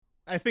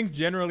I think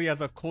generally as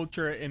a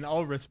culture, in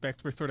all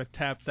respects, we're sort of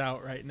tapped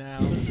out right now.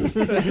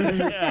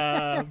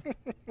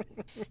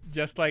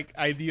 Just like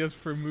ideas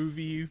for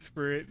movies,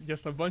 for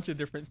just a bunch of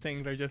different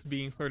things are just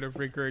being sort of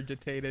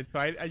regurgitated. So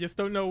I just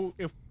don't know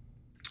if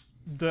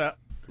the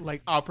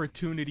like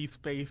opportunity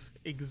space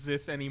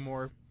exists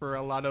anymore for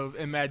a lot of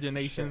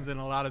imaginations in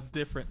a lot of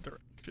different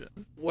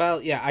directions.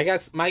 Well, yeah, I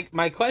guess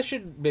my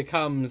question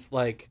becomes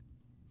like,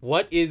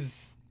 what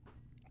is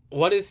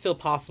still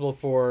possible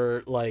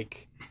for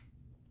like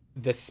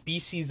the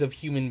species of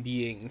human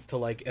beings to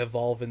like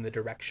evolve in the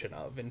direction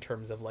of, in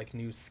terms of like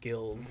new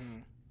skills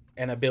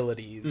and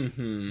abilities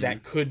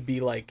that could be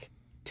like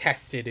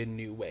tested in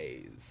new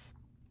ways,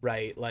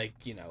 right? Like,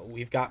 you know,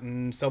 we've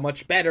gotten so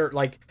much better,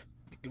 like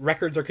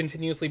records are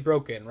continuously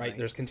broken, right?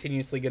 There's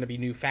continuously going to be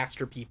new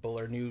faster people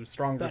or new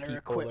stronger better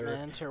people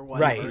equipment or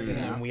whatever, right,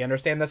 and we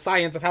understand the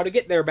science of how to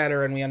get there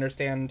better, and we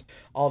understand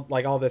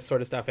all this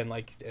sort of stuff, and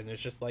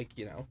it's just like,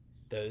 you know,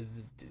 the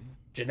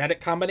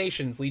genetic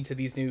combinations lead to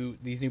these new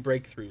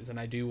breakthroughs. And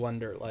I do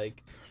wonder,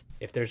 like,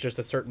 if there's just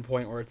a certain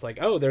point where it's like,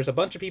 oh, there's a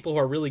bunch of people who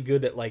are really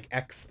good at like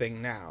X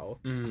thing now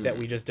that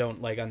we just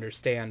don't like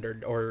understand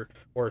or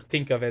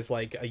think of as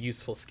like a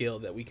useful skill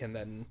that we can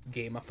then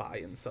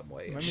gamify in some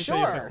way. Let me tell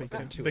you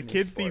something. The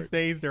kids these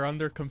days, they're on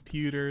their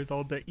computers,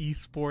 all the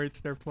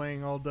esports, they're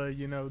playing all the,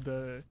 you know,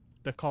 the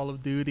Call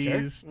of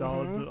Duties,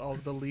 all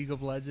the League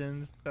of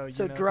Legends.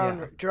 So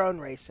drone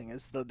racing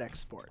is the next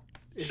sport.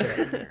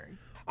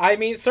 I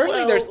mean,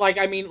 certainly there's like,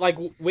 I mean, like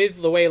with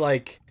the way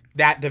like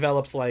that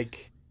develops,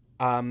 like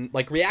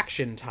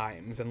reaction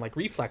times and like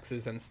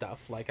reflexes and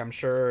stuff, like I'm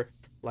sure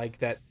like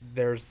that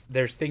there's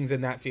things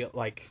in that field,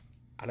 like,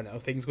 I don't know,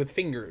 things with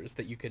fingers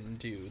that you can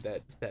do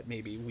that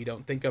maybe we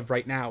don't think of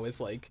right now as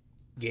like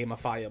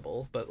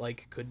gamifiable, but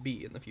like could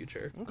be in the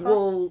future. Okay.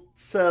 Well,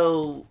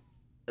 so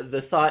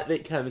the thought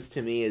that comes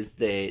to me is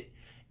that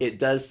it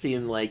does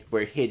seem like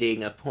we're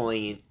hitting a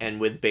point,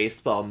 and with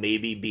baseball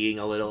maybe being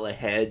a little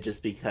ahead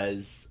just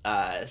because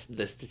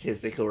the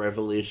statistical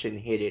revolution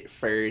hit it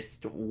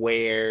first,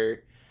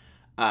 where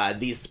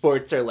these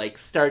sports are like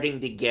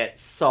starting to get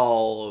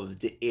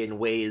solved in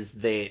ways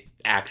that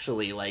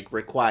actually like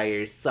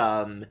require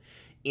some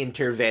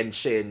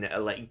intervention,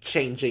 like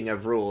changing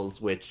of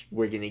rules, which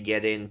we're going to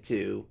get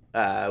into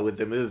with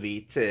the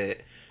movie to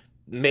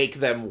make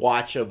them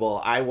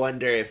watchable. I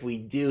wonder if we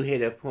do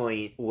hit a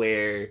point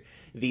where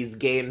these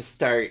games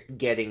start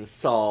getting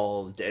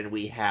solved and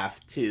we have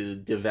to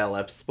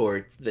develop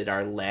sports that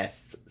are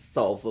less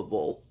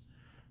solvable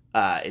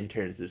in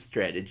terms of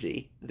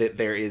strategy. That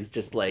there is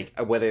just like,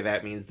 whether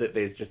that means that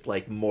there's just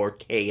like more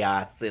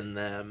chaos in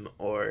them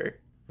or...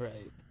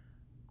 Right.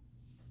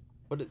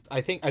 But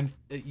I think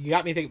you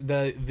got me thinking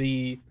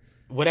the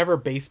whatever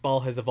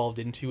baseball has evolved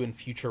into in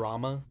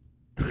Futurama.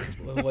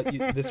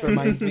 This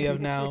reminds me of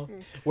now,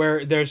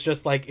 where there's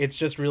just like, it's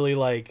just really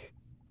like,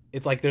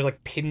 it's like there's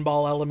like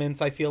pinball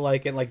elements, I feel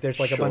like, and like there's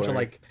like a bunch of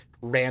like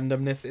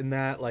randomness in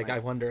that. Like, I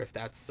wonder if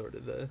that's sort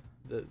of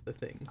the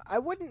thing. I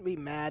wouldn't be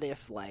mad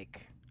if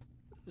like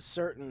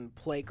certain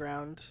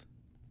playground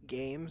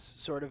games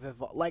sort of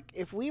evolve. Like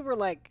if we were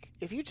like,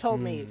 if you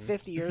told me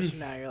 50 years from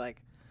now, you're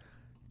like,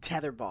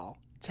 tetherball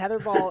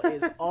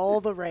is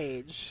all the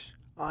rage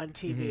on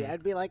TV,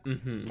 I'd be like,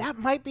 that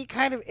might be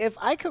kind of, if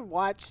I could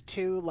watch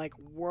two like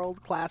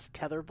world-class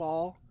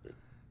tetherball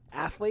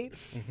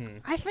athletes,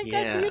 I think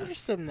I'd be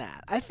interested in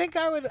that. I think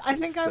I would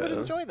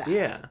enjoy that.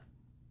 Yeah.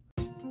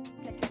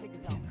 Quelques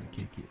exemples.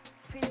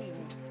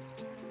 Fellini,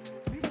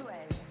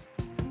 Buñuel,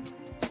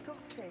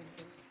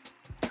 Scorsese,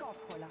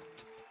 Coppola,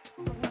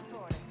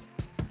 Tornatore,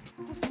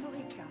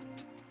 Kusturica,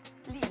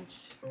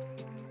 Lynch,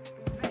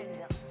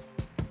 Wenders,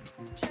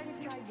 Chen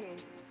Kaye,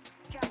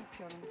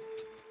 Campion,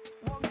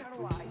 Wong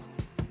Kar-wai,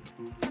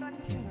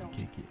 Tarantino,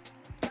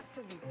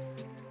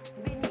 Kassovitz,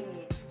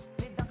 Benigni,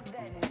 Les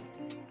Dardennes,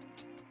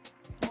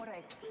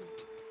 Moretti,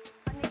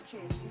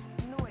 Haneke,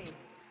 Noé,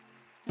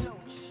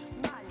 Loach,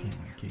 Malik,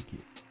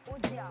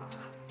 Audiard,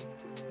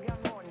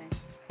 Garrone,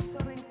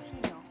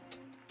 Sorrentino,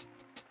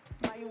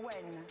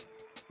 Maïwen,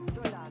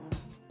 Dolan,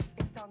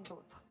 et tant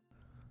d'autres.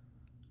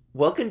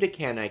 Welcome to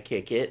Can I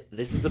Kick It?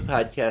 This is a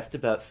podcast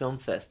about film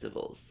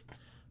festivals.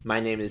 My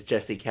name is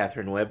Jesse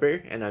Catherine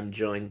Weber, and I'm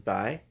joined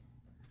by...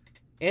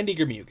 Andy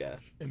Germuga.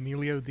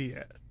 Emilio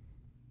Diaz.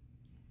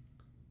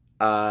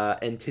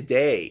 And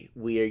today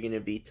we are going to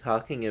be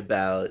talking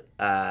about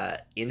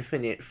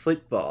Infinite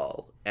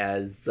Football,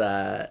 as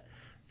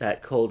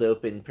that cold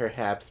open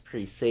perhaps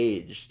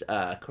presaged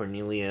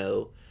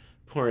Cornelio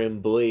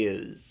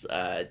Porumboiu's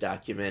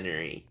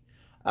documentary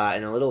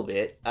in a little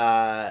bit.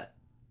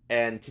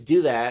 And to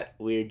do that,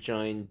 we're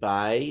joined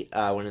by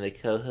one of the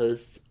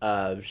co-hosts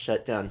of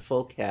Shutdown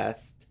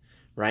Fullcast,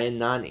 Ryan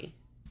Nanni.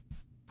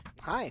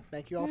 Hi,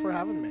 thank you all for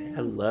having me.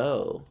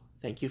 Hello.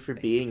 Thank you for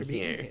being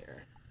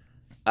here.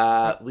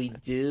 We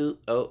do...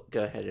 Oh,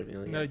 go ahead,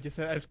 Emilio. No, just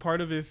as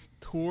part of his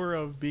tour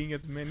of being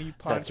as many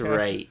podcasts... That's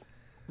right.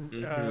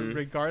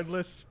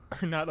 Regardless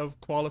or not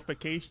of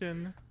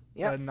qualification,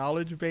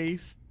 knowledge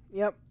base.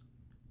 Yep.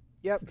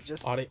 Yep,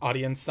 just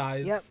Audience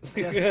size. yep,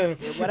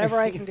 just whatever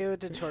I can do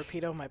to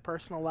torpedo my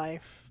personal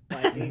life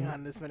by being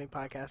on this many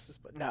podcasts.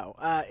 But no,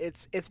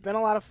 it's been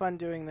a lot of fun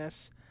doing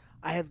this.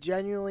 I have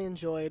genuinely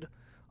enjoyed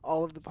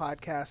all of the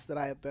podcasts that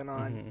I have been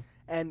on,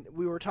 and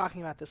we were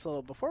talking about this a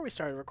little before we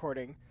started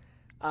recording.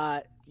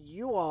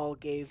 You all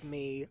gave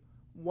me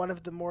one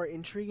of the more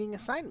intriguing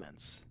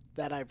assignments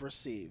that I've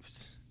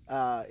received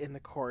in the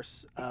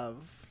course of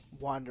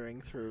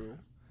wandering through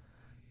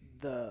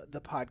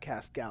the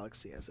podcast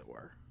galaxy, as it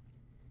were.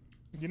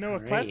 You know, a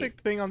Great. classic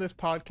thing on this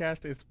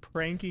podcast is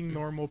pranking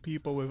normal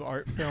people with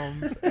art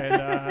films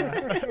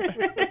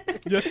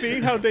and just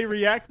seeing how they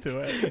react to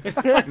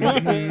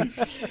it.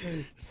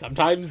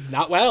 Sometimes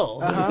not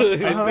well.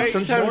 I'd say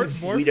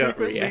Sometimes more we don't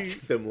frequently- react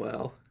to them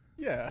well.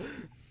 Yeah.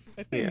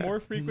 I think Yeah. more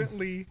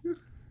frequently,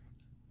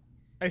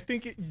 I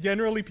think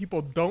generally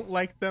people don't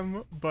like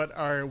them, but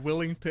are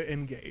willing to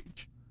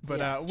engage.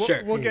 But we'll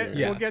Sure. we'll get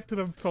Yeah. we'll get to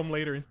the film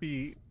later and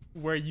see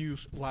where you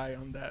lie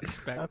on that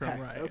spectrum,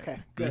 Okay, Ryan. okay,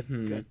 good,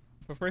 good.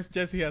 But first,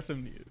 Jesse has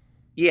some news.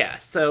 Yeah,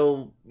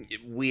 so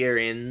we are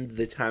in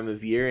the time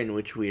of year in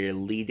which we are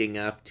leading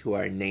up to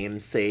our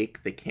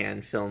namesake, the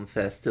Cannes Film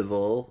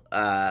Festival.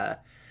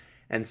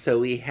 And so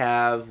we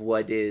have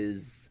what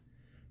is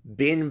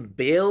been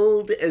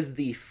billed as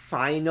the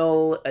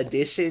final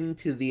addition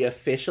to the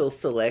official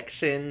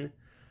selection.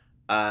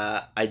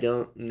 I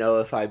don't know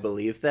if I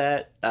believe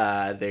that.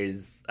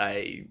 There's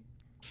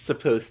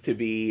supposed to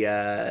be...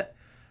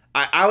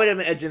 I would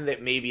imagine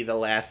that maybe the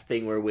last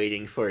thing we're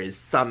waiting for is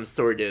some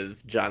sort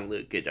of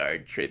Jean-Luc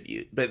Godard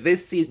tribute. But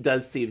this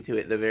does seem to,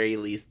 at the very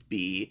least,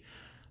 be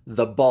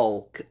the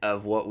bulk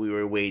of what we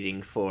were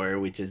waiting for,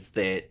 which is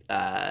that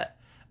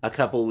a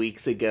couple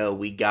weeks ago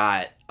we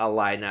got a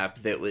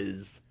lineup that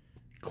was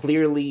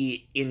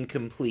clearly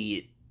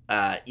incomplete,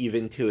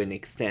 even to an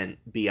extent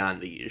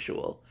beyond the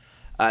usual.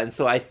 And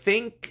so I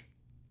think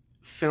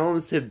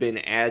films have been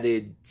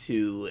added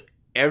to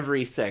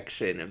every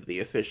section of the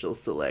official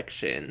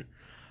selection.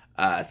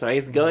 So I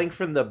guess going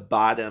from the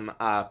bottom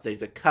up,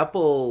 there's a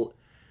couple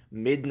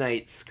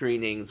midnight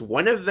screenings.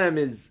 One of them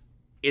is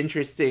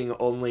interesting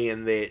only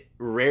in that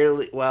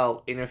rarely,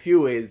 well, in a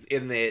few ways,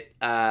 in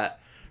that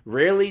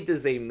rarely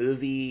does a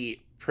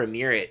movie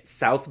premiere at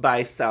South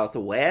by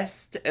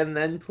Southwest and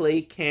then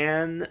play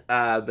Cannes.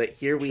 But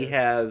here we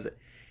have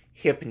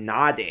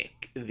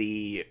Hypnotic,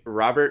 the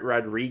Robert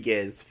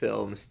Rodriguez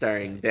film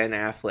starring Ben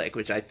Affleck,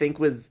 which I think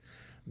was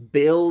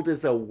billed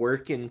as a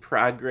work in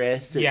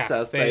progress at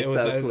South by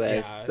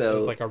Southwest. So it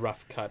was like a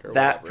rough cut or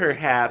that whatever,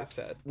 perhaps, is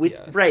what they said. which,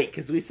 Yeah. right,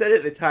 because we said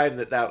at the time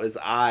that was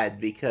odd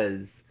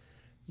because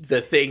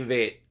the thing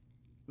that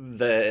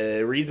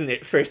the reason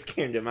it first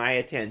came to my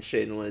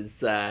attention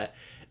was at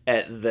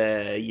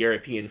the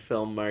European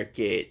film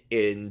market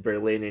in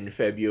Berlin in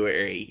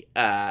February.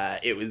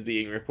 It was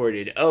being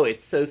reported, oh,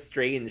 it's so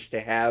strange to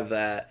have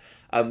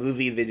a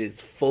movie that is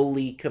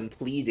fully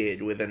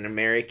completed with an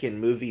American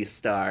movie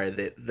star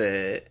that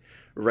the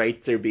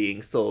rights are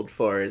being sold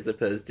for as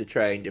opposed to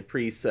trying to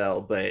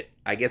pre-sell, but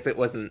I guess it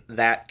wasn't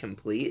that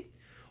complete.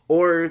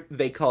 Or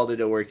they called it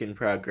a work in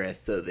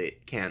progress so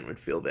that Cannes would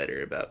feel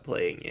better about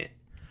playing it.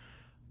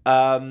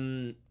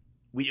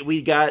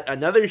 We got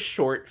another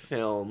short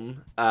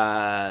film.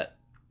 I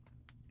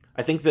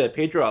think the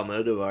Pedro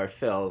Almodovar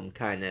film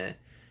kind of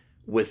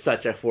was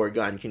such a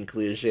foregone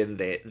conclusion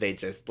that they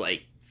just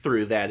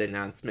threw that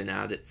announcement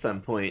out at some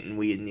point and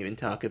we didn't even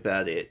talk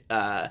about it.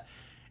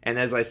 And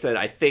as I said,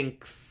 I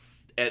think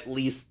at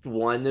least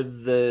one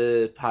of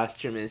the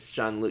posthumous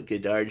Jean-Luc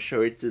Godard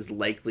shorts is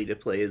likely to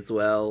play as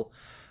well.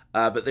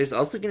 But there's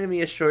also going to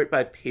be a short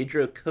by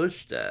Pedro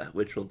Costa,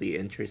 which will be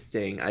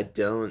interesting. I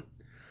don't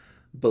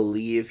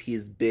believe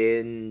he's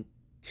been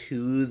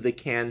to the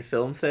Cannes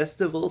Film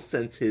Festival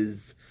since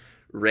his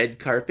red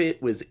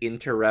carpet was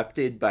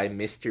interrupted by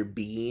Mr.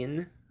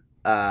 Bean,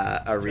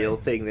 a real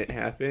thing that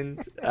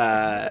happened.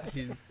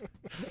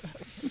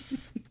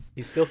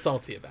 He's still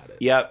salty about it.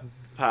 Yep.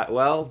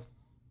 Well,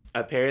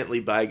 apparently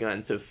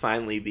bygones have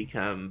finally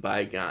become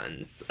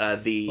bygones. Well,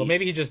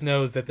 maybe he just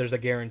knows that there's a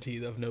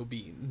guarantee of no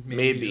Bean.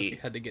 Maybe. He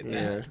just had to get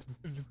that.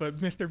 But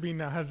Mr. Bean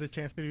now has the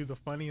chance to do the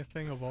funniest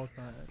thing of all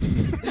time.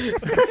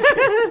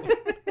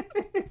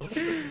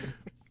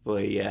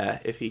 Boy, yeah,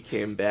 if he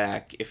came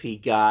back, if he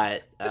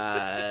got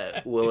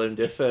Willem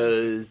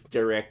Dafoe's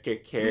director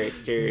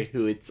character,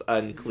 who it's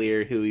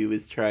unclear who he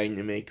was trying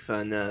to make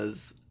fun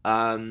of.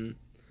 And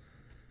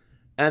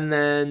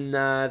then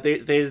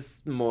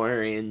there's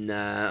more in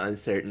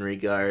Uncertain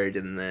Regard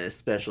and the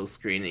special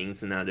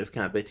screenings and out of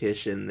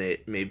competition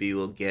that maybe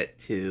we'll get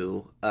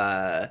to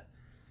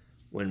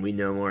when we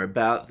know more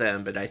about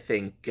them. But I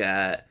think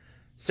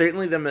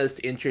certainly the most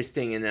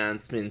interesting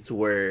announcements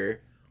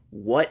were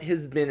what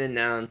has been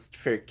announced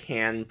for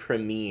Cannes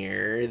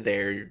Premiere,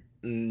 their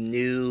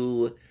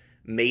new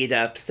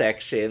made-up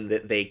section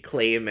that they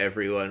claim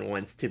everyone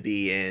wants to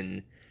be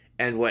in,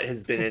 and what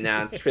has been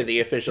announced for the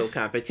official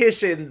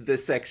competition, the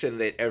section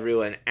that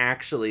everyone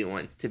actually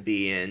wants to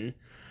be in.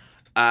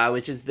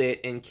 which is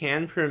that in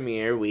Cannes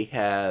premiere we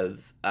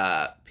have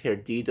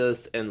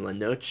Perdidos en la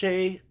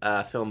Noche,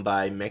 a film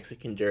by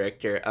Mexican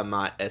director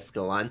Amat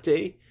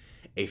Escalante,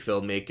 a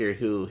filmmaker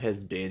who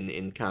has been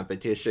in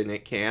competition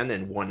at Cannes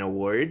and won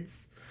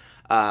awards.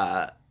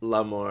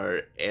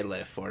 L'Amour et la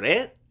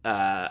Forêt,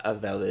 a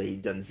Valerie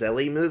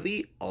Donzelli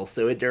movie,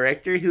 also a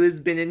director who has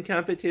been in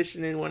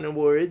competition and won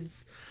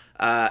awards.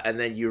 And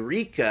then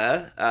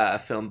Eureka, a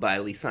film by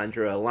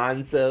Lisandro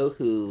Alonso,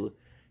 who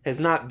has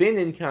not been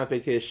in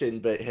competition,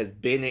 but has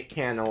been at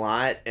Cannes a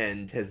lot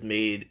and has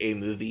made a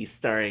movie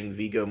starring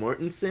Viggo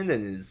Mortensen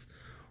and is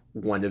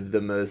one of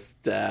the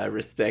most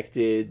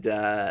respected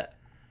art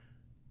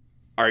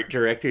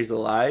directors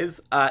alive.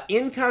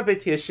 In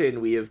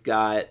competition, we have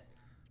got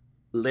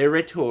Le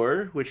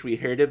Retour, which we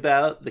heard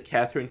about, the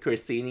Catherine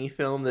Corsini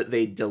film that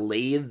they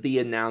delayed the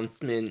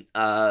announcement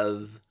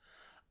of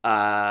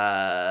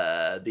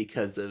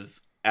because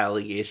of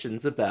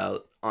allegations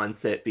about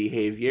on-set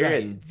behavior,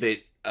 Right. and that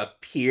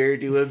appear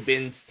to have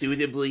been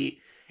suitably...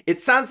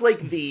 It sounds like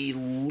the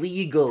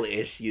legal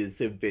issues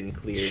have been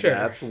cleared Sure.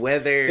 up.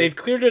 Whether They've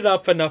cleared it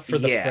up enough for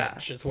the Yeah.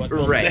 French, is what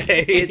we'll Right.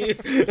 say.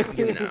 It's,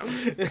 you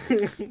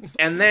know.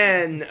 And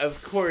then,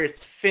 of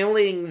course,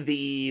 filling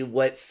the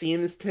what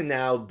seems to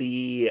now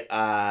be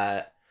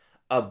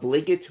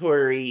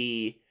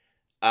obligatory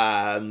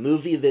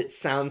movie that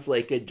sounds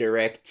like a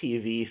direct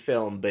TV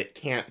film but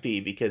can't be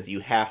because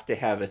you have to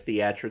have a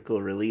theatrical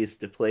release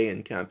to play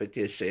in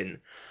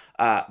competition.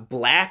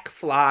 Black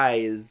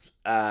Flies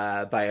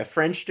by a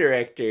French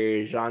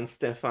director,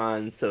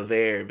 Jean-Stéphane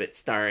Sauveur, but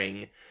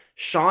starring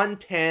Sean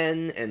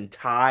Penn and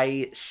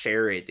Ty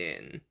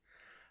Sheridan,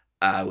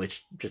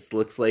 which just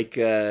looks like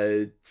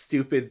a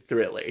stupid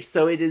thriller.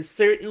 So it is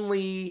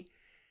certainly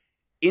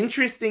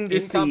interesting to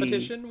In see.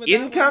 competition with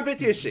In that one?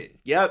 competition.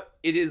 Yep.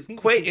 It is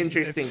quite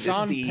interesting It's to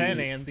Sean see. Penn,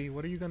 Andy.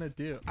 What are you gonna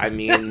do? I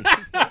mean,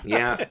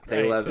 yeah,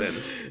 they Right. love him.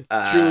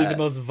 Truly the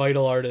most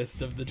vital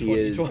artist of the he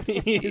is,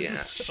 2020s,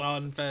 yeah.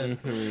 Sean Penn.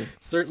 Mhm.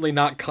 Certainly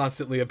not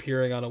constantly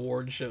appearing on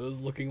award shows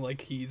looking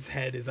like his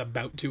head is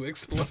about to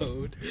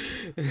explode.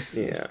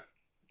 Yeah.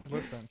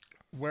 Listen,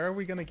 where are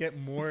we gonna get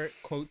more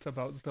quotes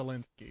about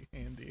Zelensky,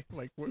 Andy?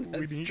 Like, we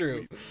That's need,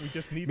 true. We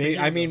just need. May- to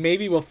I hear mean, them.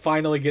 maybe we'll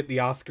finally get the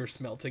Oscar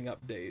smelting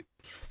update.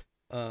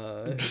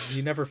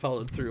 He never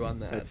followed through on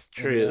that. That's and,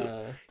 true.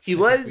 He I think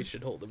was we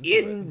should hold him to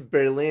in it.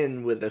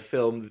 Berlin with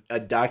a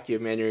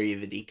documentary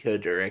that he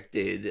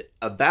co-directed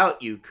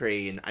about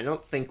Ukraine. I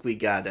don't think we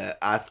got a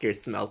Oscar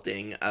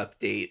smelting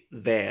update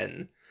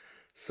then,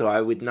 so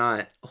I would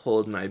not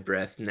hold my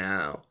breath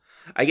now.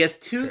 I guess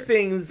two Sure.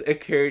 things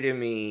occur to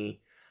me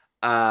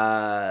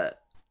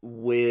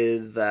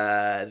with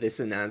this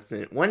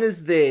announcement. One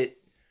is that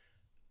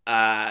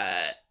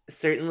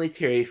certainly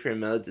Terry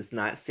Fremeau does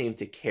not seem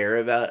to care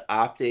about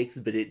optics,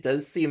 but it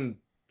does seem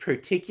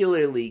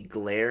particularly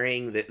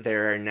glaring that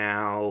there are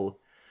now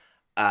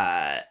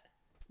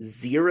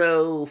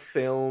 0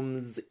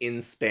 films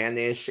in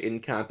Spanish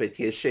in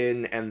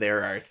competition, and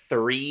there are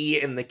 3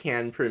 in the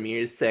Cannes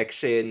Premieres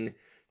section,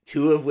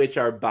 2 of which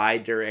are by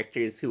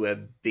directors who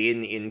have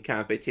been in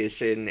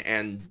competition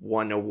and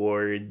won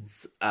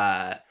awards.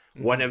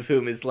 One of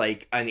whom is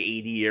like an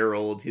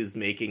 80-year-old who's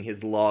making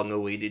his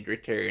long-awaited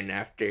return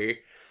after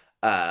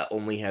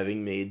only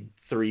having made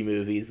 3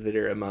 movies that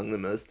are among the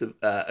most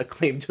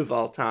acclaimed of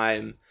all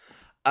time.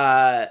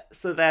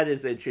 So that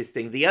is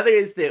interesting. The other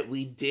is that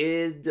we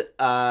did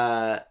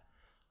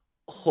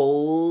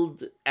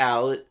hold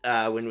out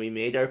when we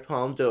made our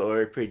Palme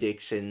d'Or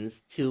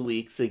predictions 2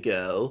 weeks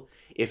ago.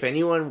 If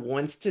anyone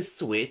wants to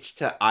switch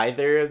to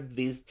either of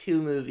these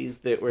 2 movies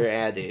that were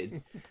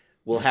added,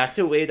 we'll have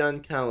to wait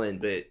on Cullen,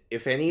 but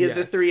if any of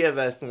the Yes. 3 of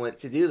us want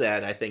to do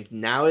that, I think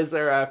now is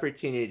our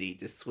opportunity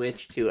to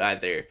switch to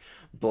either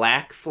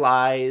Black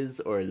Flies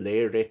or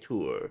Le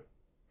Retour.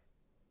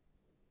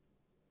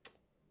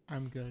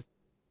 I'm good.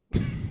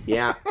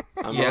 Yeah,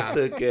 I'm Yeah.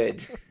 also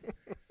good.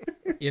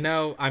 You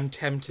know, I'm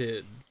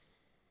tempted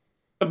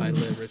by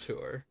Le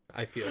Retour,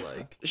 I feel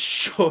like.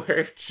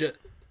 Sure.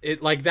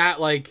 It like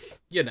that, like,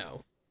 you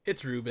know,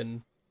 it's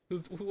Ruben.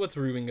 What's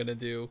Ruben gonna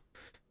do?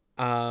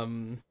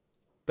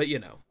 But you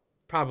know,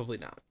 probably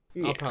not.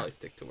 Yeah. I'll probably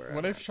stick to where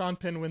What I'm if at. Sean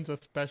Penn wins a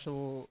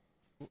special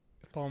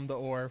Palme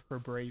d'Or for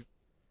Brave?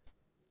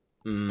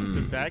 Does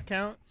Mm, that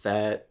count?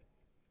 that...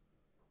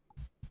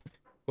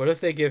 What if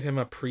they give him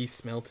a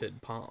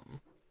pre-smelted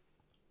palm?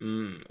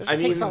 Mm. It I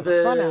mean, takes all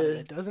the fun out of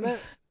it, doesn't it?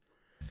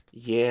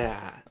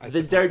 Yeah, I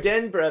the suppose.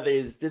 Dardenne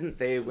brothers, didn't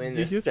they win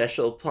Did a you-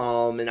 special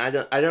palm? And I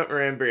don't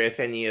remember if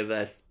any of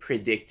us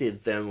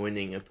predicted them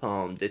winning a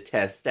palm to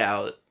test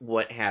out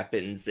what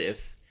happens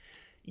if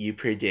you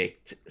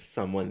predict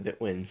someone that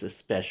wins a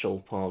special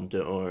Palme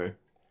d'Or.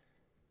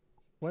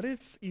 What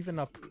is even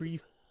a pre?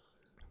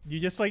 You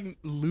just like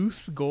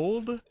loose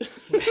gold?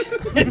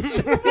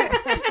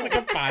 It's like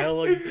a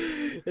pile of,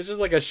 it's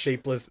just like a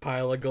shapeless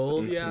pile of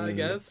gold. Yeah, I Mhm.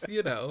 guess,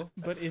 you know.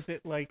 But is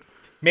it like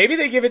Maybe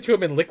they give it to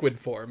him in liquid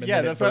form. And Yeah,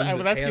 then that's what I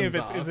was his asking. If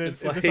hands off. is It's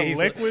this a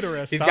liquid or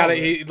a he's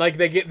solid?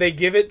 they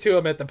give it to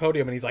him at the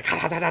podium, and he's like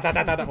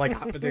like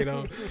hot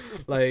potato,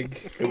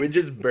 like It would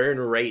just burn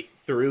right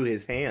through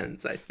his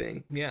hands, I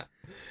think. yeah.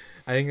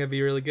 I think that'd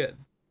be really good.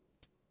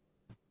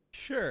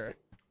 Sure.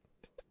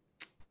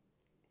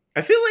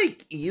 I feel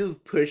like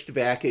you've pushed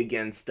back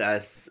against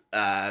us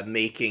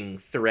making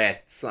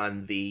threats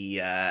on the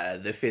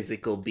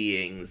physical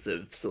beings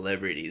of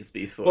celebrities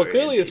before. Well,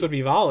 clearly this would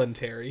be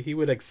voluntary. He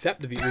would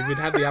accept we would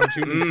have the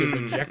opportunity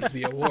to reject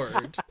the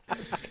award.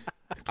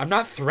 I'm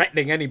not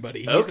threatening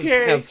anybody. He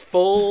Okay. has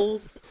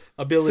full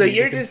ability. So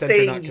you're to just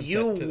consent or not saying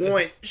you consent to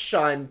want this.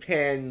 Sean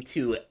Penn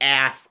to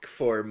ask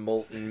for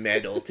molten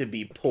metal to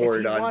be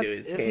poured onto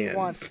his hands. If he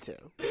wants to.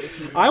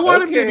 I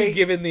want him to Okay. be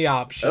given the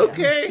option.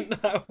 Okay.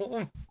 I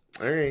won't-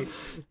 All right.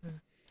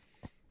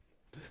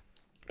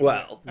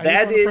 Well, I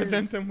that just is. wanna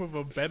present him with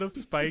a bed of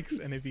spikes,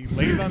 and if he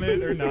lays on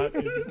it or not,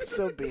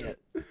 So be it.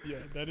 yeah,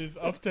 that is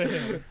up to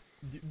him.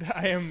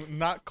 I am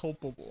not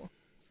culpable.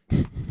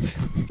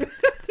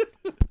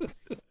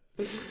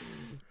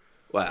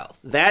 Well,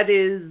 that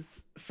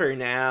is for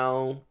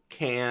now.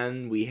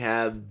 We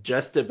have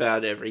just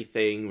about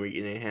everything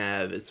we're gonna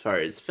have as far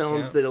as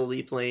films Yeah. that'll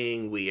be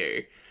playing. We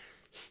are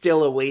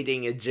still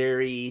awaiting a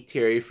jury.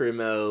 Terry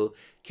Fremo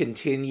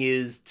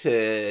continues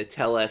to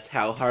tell us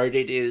how hard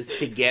it is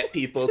to get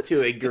people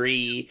to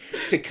agree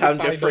to come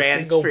to find a France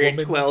single for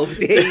woman. 12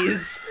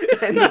 days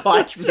and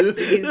watch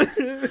movies.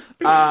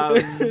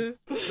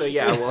 So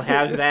yeah, we'll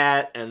have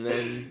that, and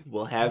then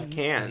we'll have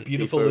Cannes.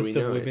 Beautiful before list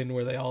we of know it. women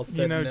where they all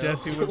said no.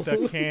 Jesse, with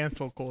the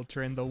cancel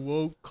culture and the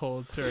woke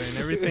culture and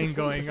everything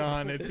going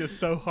on, it's just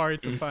so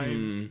hard to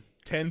find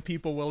 10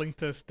 people willing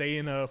to stay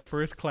in a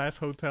first-class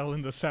hotel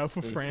in the south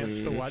of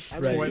France to watch. I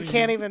mean, Right. you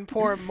can't even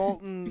pour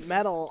molten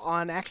metal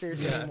on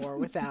actors anymore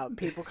without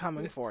people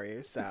coming for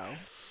you. So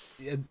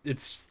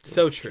It's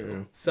so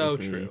true. So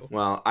true.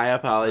 Well, I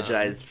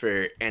apologize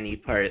for any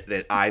part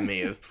that I may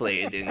have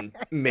played in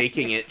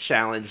making it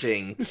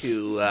challenging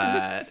to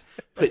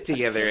put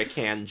together a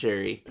Cannes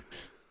jury.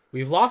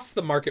 We've lost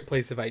the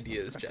marketplace of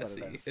ideas, That's what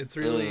Jesse. it is. It's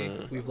really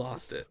we've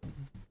lost it.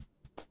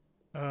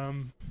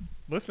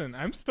 Listen,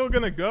 I'm still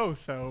gonna go.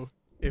 So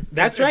if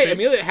That's if right, they-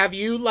 Amelia. Have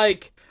you I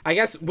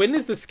guess when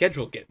does the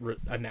schedule get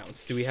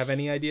announced? Do we have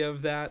any idea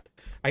of that?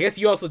 I guess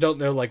you also don't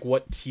know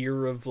what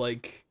tier of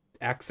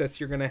access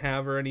you're gonna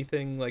have or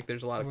anything.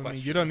 There's a lot of I mean,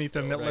 questions. you don't need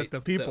to still, let right?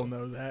 the people So-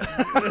 know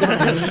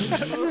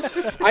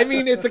that. I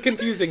mean, it's a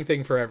confusing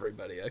thing for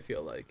everybody. I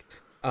feel like.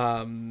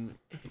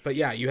 But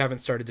yeah, you haven't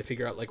started to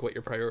figure out what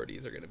your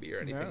priorities are going to be or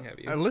anything, have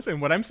you? Listen,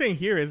 what I'm saying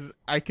here is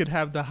I could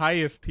have the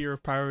highest tier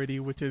of priority,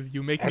 which is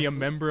you make me a Absolutely.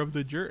 member of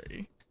the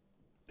jury.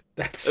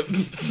 That's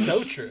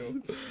so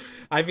true.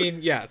 I mean,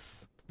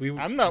 yes.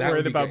 I'm not that would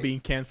worried be about great. being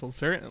canceled,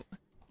 certainly.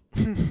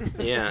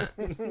 Yeah.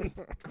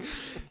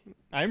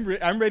 I'm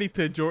ready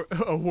to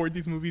award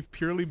these movies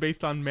purely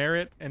based on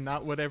merit and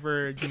not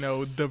whatever,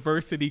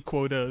 diversity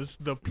quotas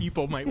the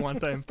people might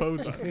want to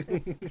impose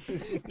on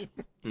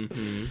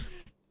it.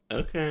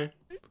 Okay.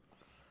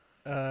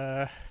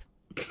 So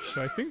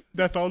I think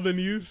that's all the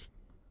news.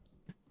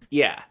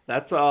 Yeah,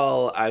 that's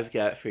all I've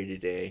got for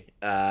today.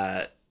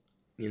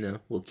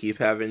 We'll keep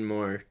having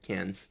more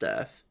Cannes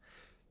stuff.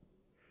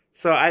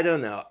 So I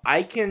don't know.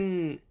 I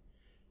can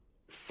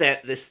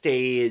set the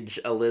stage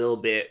a little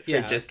bit for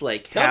Yeah. just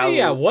Tell how.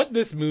 me, what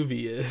this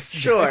movie is.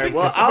 Sure.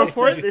 Well, I'll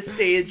Before- set the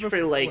stage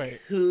for wait.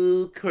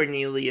 who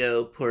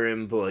Cornelio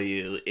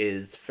Porumboiu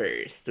is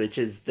first, which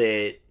is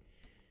that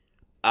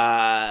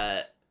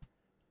the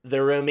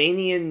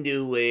Romanian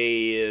New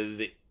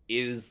Wave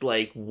is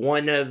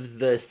one of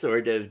the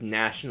sort of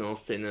national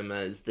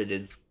cinemas that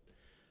is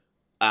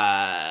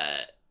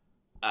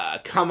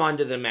come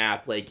onto the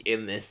map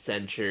in this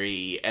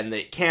century, and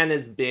that Cannes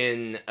has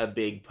been a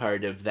big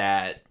part of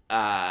that,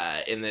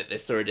 in that the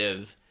sort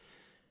of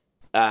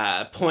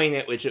point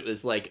at which it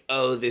was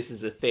oh, this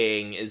is a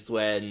thing, is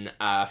when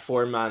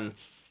 4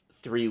 months,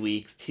 3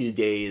 weeks, 2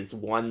 days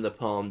won the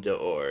Palme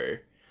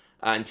d'Or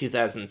in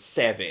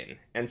 2007.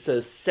 And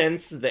so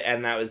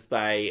and that was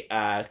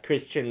by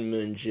Christian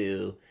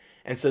Mungiu.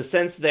 And so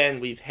since then,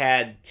 we've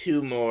had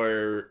 2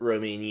 more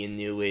Romanian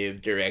New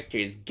Wave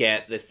directors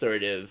get the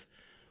sort of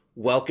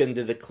welcome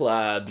to the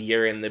club,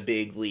 you're in the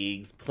big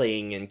leagues,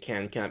 playing in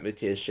Cannes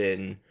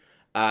competition.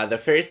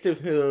 The first of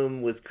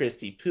whom was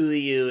Cristi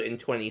Puiu in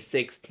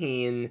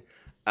 2016,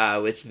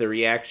 which the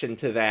reaction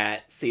to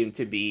that seemed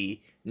to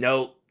be,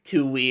 nope,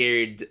 too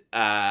weird,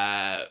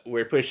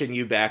 we're pushing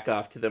you back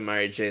off to the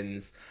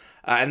margins.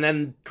 And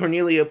then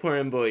Cornelio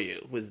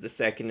Porumboiu was the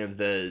second of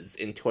those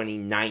in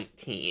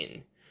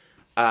 2019,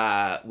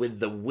 with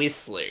The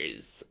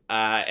Whistlers.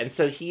 And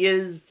so he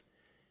is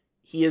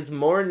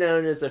more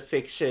known as a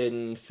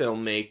fiction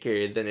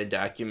filmmaker than a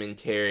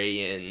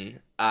documentarian.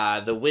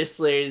 The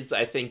Whistlers,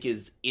 I think,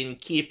 is in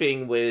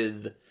keeping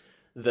with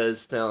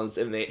those films,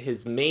 and that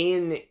his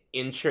main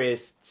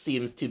interest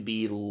seems to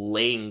be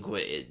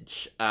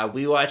language.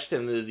 We watched a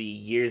movie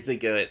years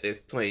ago at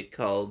this point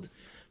called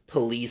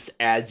police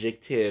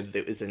adjective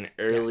that was an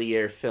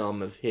earlier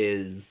film of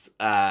his,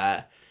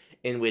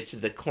 in which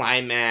the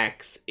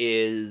climax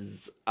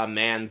is a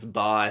man's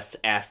boss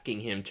asking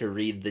him to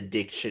read the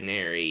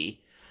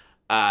dictionary.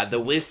 The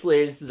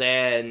Whistlers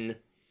then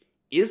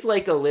is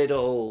like a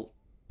little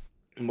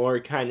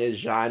more kind of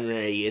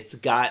genre-y. It's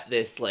got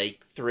this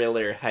like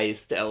thriller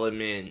heist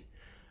element,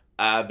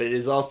 but it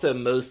is also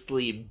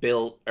mostly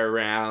built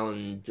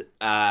around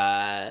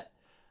a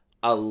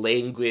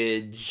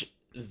language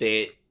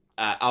that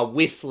a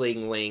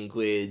whistling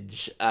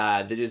language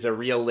that is a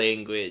real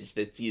language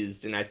that's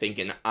used in, I think,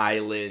 an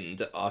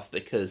island off the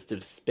coast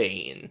of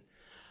Spain.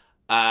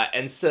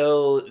 And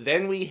so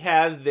then we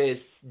have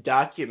this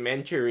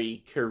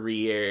documentary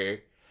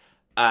career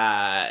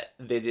that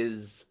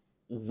is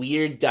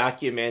weird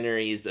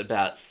documentaries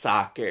about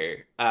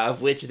soccer,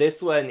 of which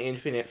this one,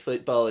 Infinite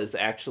Football, is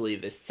actually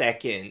the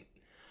second.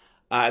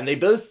 And they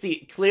both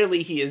see,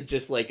 clearly he is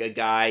just like a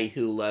guy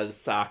who loves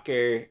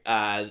soccer.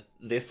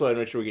 This one,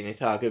 which we're going to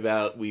talk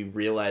about, we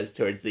realize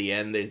towards the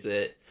end there's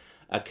a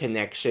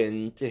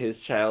connection to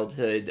his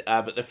childhood.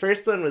 But the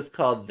first one was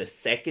called The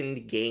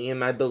Second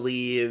Game, I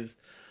believe,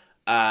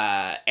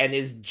 and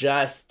is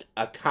just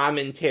a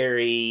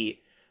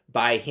commentary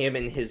by him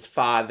and his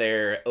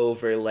father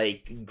over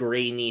like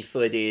grainy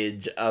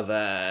footage of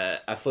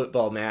a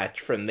football match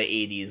from the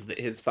 80s that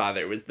his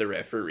father was the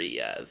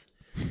referee of.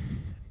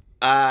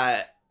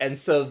 And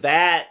so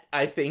that,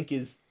 I think,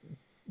 is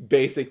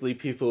basically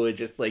people are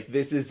just like,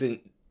 this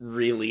isn't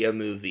really a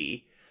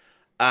movie.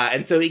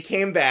 And so he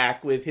came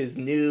back with his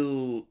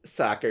new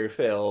soccer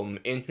film,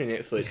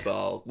 Infinite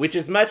Football, which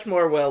is much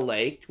more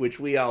well-liked, which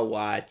we all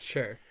watch.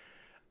 Sure.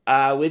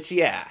 Which,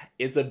 yeah,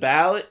 is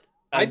about...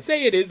 I'd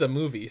say it is a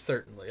movie,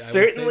 certainly.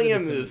 Certainly a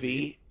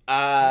movie.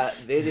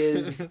 It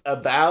is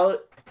about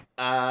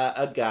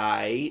a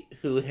guy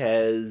who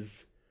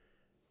has...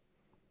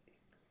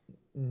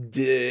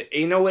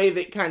 in a way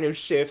that kind of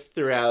shifts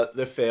throughout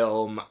the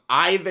film,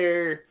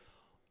 either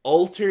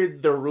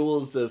altered the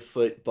rules of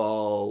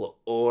football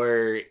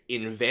or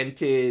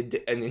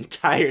invented an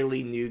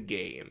entirely new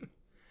game.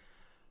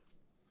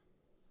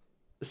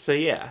 So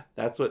yeah,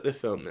 that's what the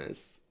film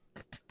is.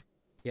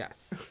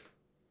 Yes.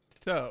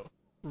 So,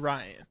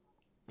 Ryan,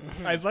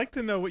 I'd like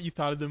to know what you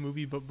thought of the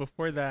movie, but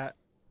before that,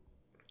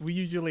 we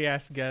usually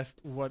ask guests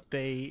what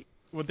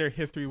their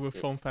history with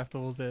film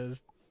festivals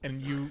is. And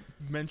you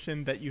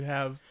mentioned that you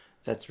have...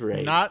 That's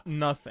right. Not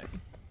nothing.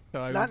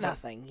 So Not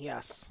nothing,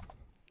 yes.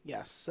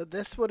 Yes, so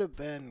this would have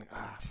been...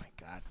 Oh, my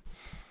God.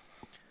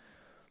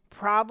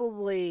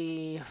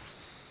 Probably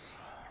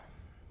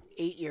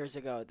 8 years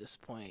ago at this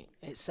point.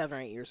 7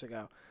 or 8 years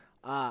ago.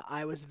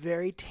 I was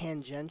very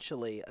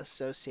tangentially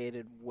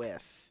associated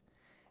with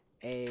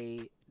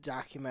a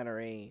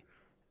documentary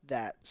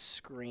that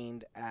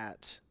screened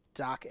at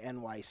Doc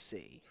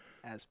NYC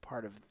as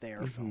part of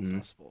their film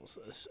festivals.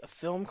 A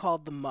film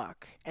called The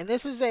Muck. And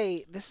this is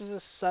a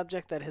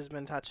subject that has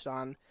been touched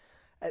on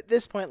at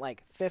this point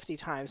like 50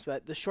 times,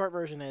 but the short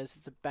version is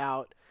it's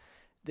about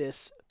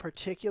this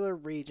particular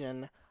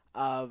region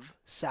of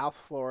South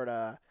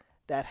Florida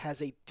that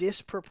has a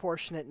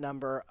disproportionate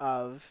number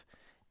of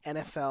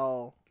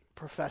NFL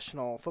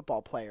professional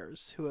football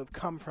players who have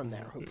come from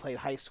there, who played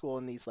high school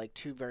in these like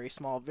two very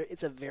small,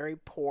 it's a very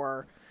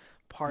poor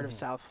part of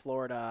South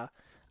Florida.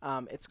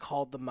 It's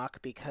called The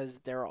Muck because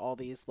there are all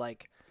these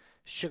like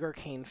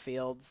sugarcane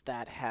fields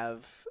that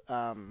have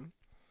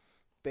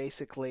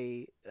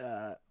basically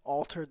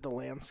altered the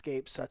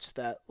landscape such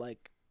that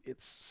like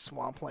it's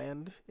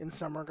swampland in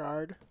some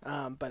regard,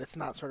 but it's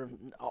not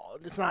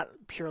it's not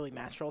purely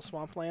natural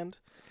swampland.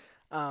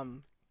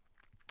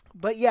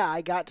 But yeah,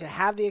 I got to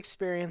have the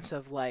experience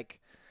of like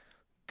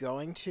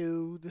going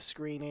to the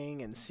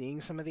screening and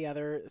seeing some of the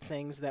other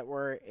things that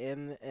were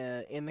in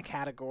the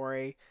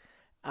category.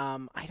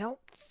 I don't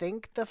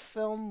think the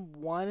film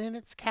won in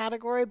its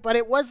category, but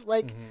it was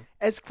like,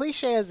 as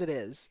cliche as it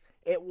is,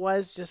 it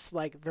was just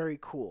like very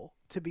cool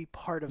to be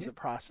part of the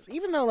process.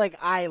 Even though like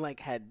I like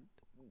had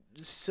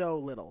so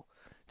little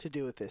to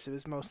do with this. It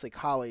was mostly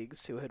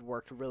colleagues who had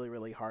worked really,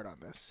 really hard on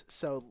this.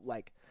 So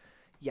like,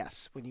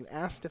 yes, when you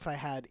asked if I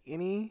had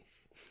any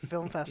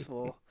film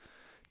festival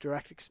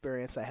direct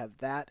experience, I have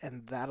that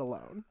and that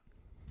alone.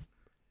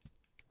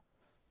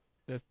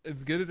 That's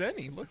as good as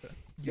any. Look at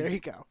There you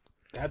go.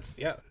 That's,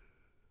 yeah.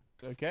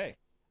 Okay.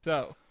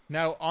 So,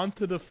 now on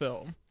to the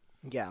film.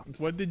 Yeah.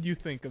 What did you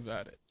think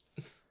about it?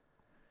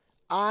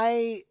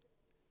 I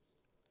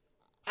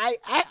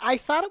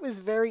thought it was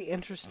very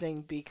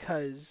interesting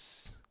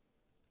because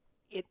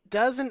it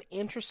does an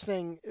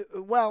interesting,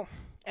 well,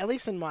 at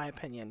least in my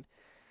opinion,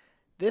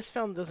 this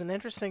film does an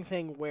interesting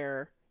thing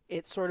where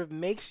it sort of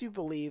makes you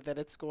believe that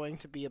it's going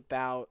to be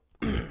about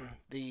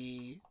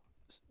the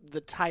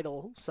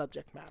title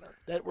subject matter,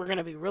 that we're going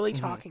to be really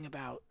talking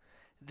about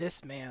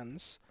this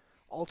man's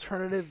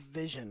alternative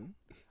vision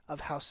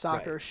of how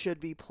soccer should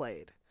be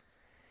played.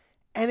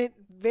 And it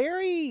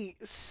very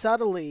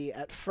subtly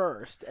at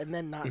first, and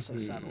then not so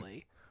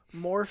subtly,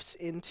 morphs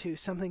into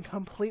something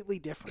completely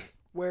different.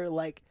 Where,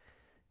 like,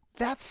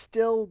 that's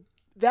still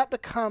that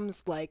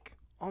becomes like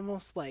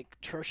almost like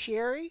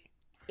tertiary.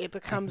 It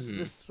becomes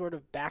this sort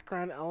of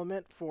background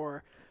element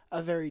for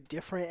a very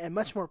different and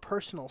much more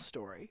personal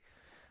story.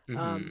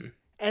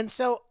 And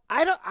so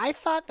I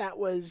thought that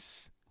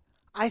was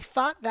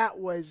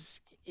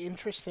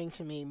interesting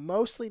to me,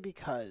 mostly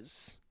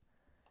because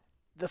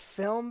the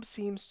film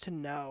seems to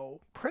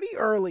know pretty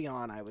early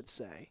on, I would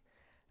say,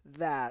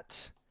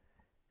 that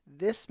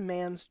this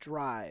man's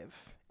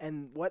drive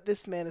and what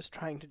this man is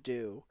trying to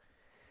do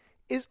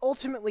is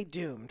ultimately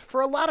doomed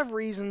for a lot of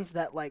reasons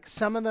that, like,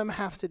 some of them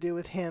have to do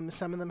with him,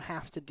 some of them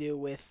have to do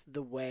with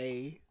the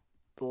way,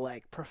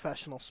 like,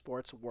 professional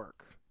sports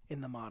work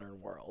in the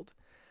modern world.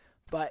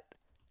 But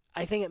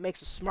I think it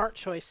makes a smart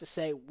choice to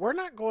say, we're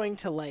not going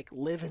to, like,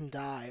 live and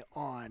die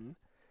on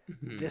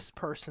this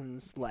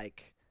person's,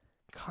 like,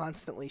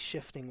 constantly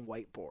shifting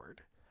whiteboard.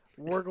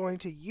 We're going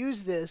to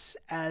use this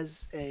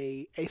as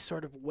a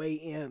sort of way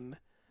in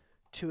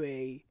to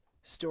a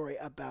story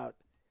about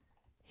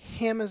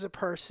him as a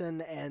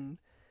person and,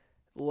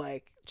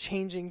 like,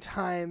 changing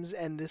times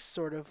and this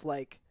sort of,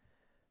 like,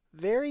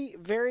 very,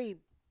 very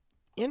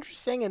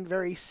interesting and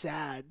very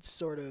sad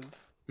sort of,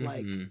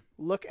 like,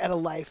 look at a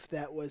life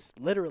that was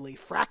literally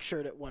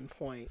fractured at one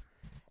point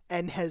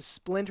and has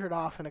splintered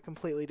off in a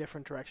completely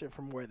different direction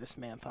from where this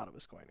man thought it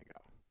was going to go.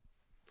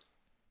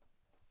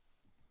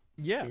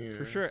 Yeah,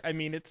 for sure. I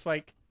mean, it's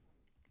like,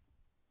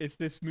 it's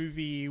this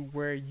movie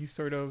where you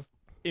sort of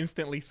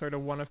instantly sort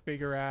of want to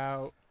figure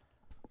out.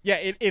 Yeah,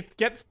 it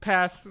gets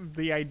past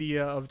the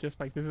idea of just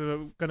like, this is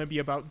going to be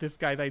about this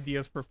guy's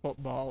ideas for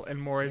football,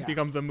 and more it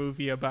becomes a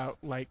movie about,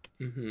 like,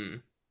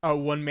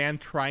 one man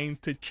trying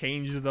to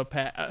change the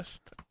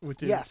past,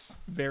 which is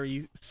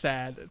very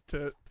sad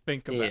to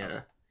think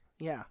about.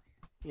 Yeah.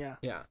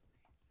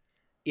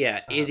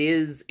 It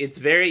is. It's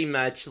very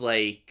much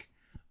like,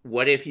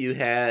 what if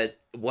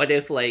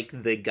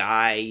like the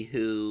guy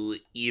who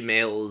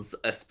emails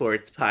a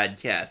sports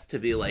podcast to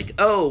be like,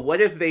 oh, what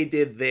if they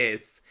did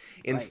this?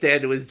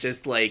 Instead, it was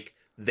just like,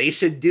 they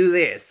should do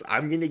this.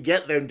 I'm going to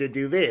get them to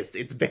do this.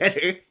 It's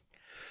better.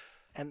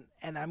 And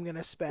I'm going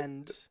to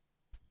spend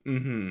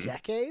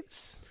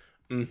decades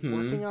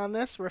working on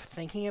this. We're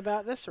thinking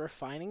about this,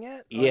 refining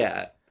it.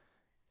 Like,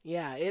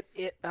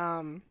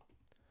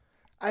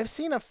 I've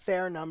seen a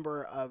fair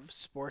number of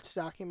sports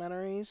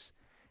documentaries,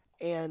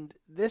 and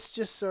this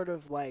just sort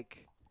of,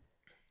 like,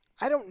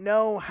 I don't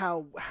know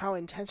how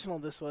intentional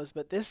this was,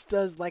 but this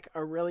does, like,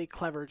 a really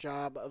clever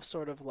job of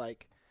sort of,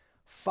 like,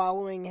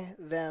 following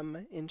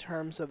them in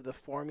terms of the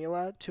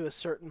formula to a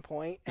certain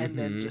point and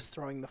then just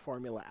throwing the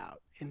formula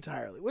out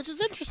entirely, which is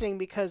interesting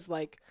because,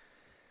 like,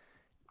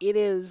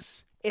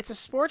 it's a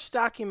sports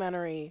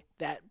documentary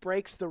that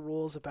breaks the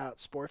rules about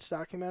sports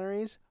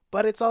documentaries,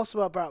 but it's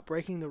also about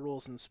breaking the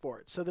rules in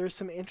sports. So there's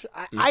some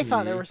I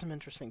thought there were some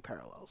interesting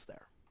parallels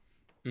there.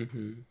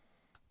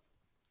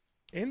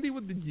 Andy,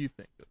 what did you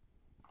think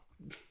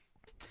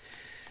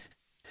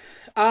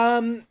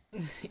of?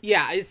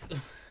 Yeah,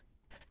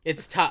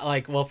 it's tough.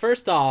 Like, well,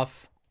 first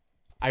off,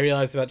 I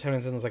realized about 10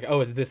 minutes in, I was like, oh,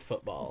 it's this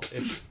football.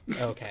 It's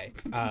okay.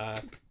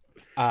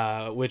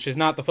 Which is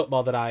not the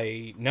football that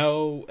I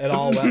know at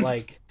all. But,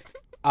 like,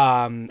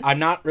 I'm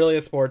not really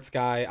a sports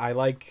guy. I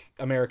like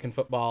American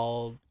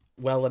football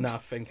well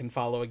enough and can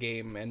follow a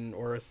game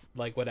or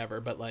like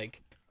whatever. But,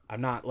 like,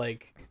 I'm not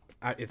like,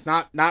 it's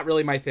not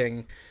really my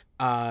thing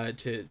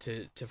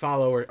to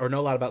follow or know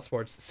a lot about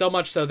sports. So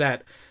much so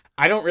that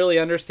I don't really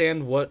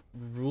understand what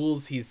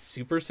rules he's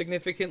super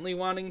significantly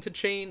wanting to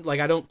change. Like,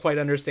 I don't quite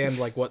understand,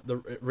 like, what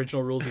the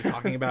original rules he's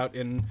talking about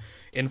in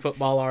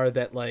football are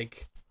that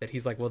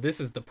he's like, well, this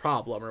is the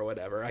problem or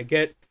whatever. I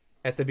get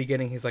at the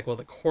beginning he's like, well,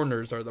 the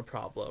corners are the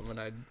problem, and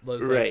I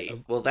was like,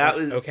 well, that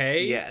was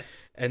okay,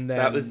 yes, and then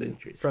that was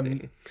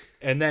interesting.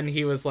 And then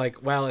he was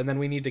like, well, and then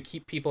we need to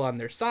keep people on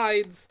their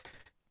sides.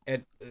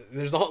 And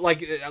there's a whole,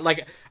 like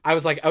I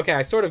was like, okay,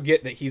 I sort of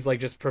get that he's, like,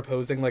 just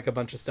proposing, like, a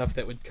bunch of stuff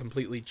that would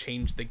completely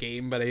change the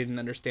game, but I didn't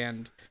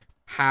understand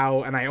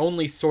how, and I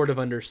only sort of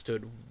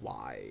understood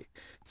why.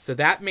 So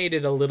that made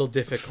it a little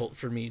difficult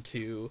for me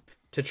to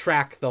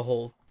track the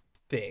whole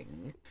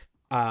thing.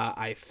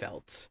 I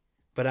felt,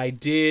 but I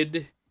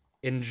did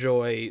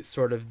enjoy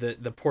sort of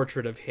the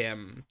portrait of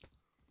him,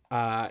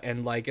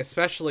 and, like,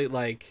 especially,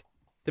 like,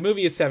 the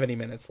movie is 70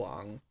 minutes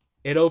long.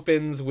 It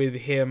opens with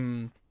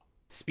him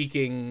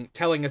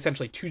telling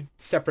essentially two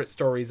separate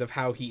stories of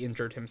how he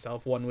injured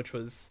himself, one which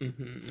was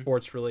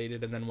sports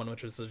related and then one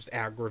which was just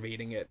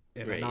aggravating it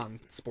in a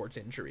non-sports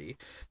injury,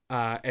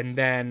 and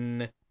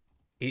then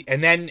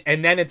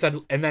it's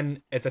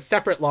a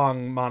separate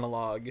long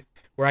monologue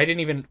where I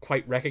didn't even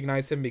quite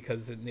recognize him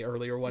because in the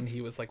earlier one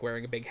he was, like,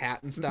 wearing a big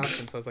hat and stuff,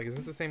 and so I was like, is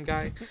this the same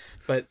guy?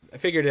 But I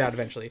figured it out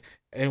eventually,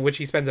 in which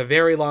he spends a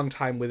very long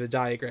time with a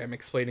diagram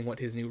explaining what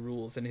his new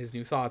rules and his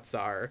new thoughts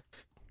are,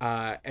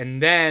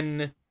 and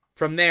then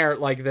from there,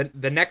 like,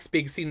 the next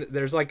big scene,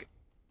 there's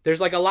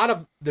a lot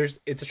of,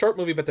 it's a short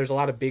movie, but there's a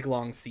lot of big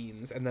long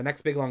scenes, and the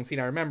next big long scene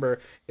I remember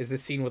is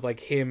this scene with, like,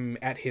 him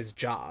at his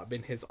job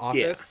in his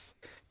office,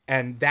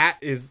 and that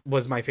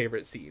was my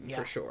favorite scene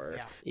for sure,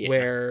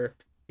 where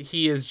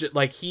he is just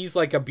like, he's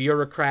like a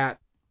bureaucrat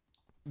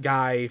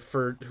guy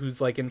who's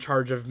like in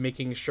charge of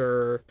making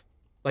sure,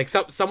 like,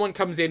 someone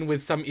comes in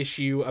with some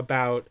issue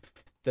about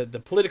the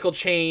political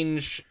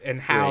change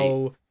and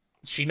how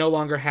she no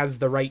longer has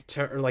the right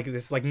to, or like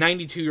this like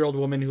 92-year-old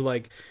woman who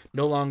like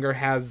no longer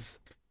has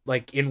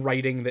like in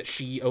writing that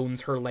she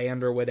owns her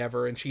land or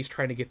whatever, and she's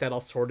trying to get that all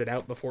sorted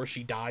out before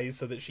she dies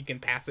so that she can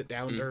pass it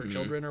down to her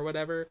children or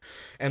whatever.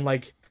 And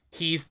like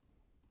he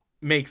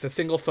makes a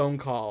single phone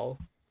call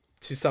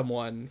to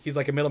someone. He's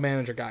like a middle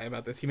manager guy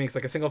about this. He makes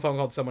like a single phone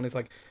call to someone. He's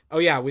like, oh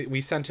yeah,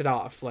 we sent it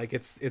off. Like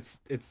it's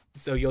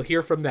so you'll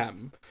hear from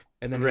them.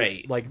 And then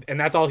like, and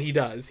that's all he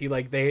does. He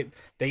like, they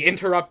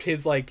interrupt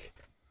his like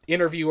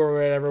interview or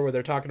whatever, where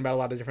they're talking about a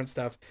lot of different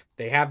stuff.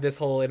 They have this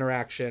whole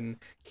interaction.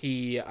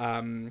 He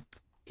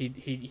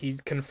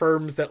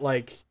confirms that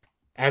like,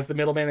 as the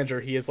middle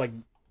manager, he has like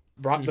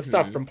brought the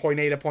stuff from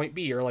point A to point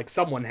B, or like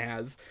someone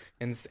has.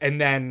 And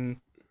then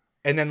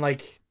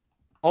like,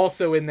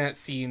 also in that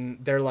scene,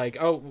 they're like,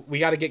 oh, we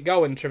got to get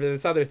going to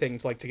this other thing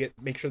to like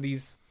make sure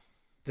these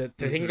the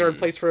things are in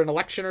place for an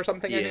election or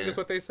something. I think is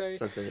what they say.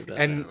 Something about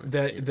and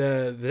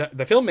the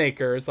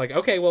filmmaker is like,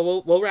 okay,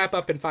 well we'll wrap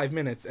up in 5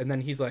 minutes, and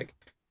then he's like,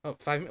 oh,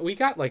 5 minutes? We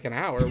got like an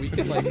hour. We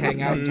can like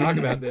hang out and talk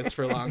about this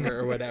for longer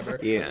or whatever.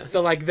 Yeah.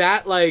 So like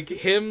that, like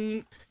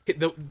him,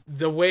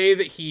 the way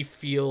that he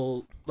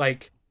feel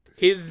like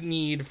his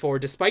need for,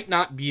 despite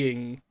not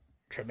being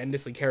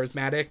tremendously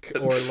charismatic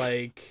or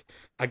like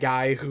a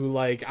guy who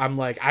like, I'm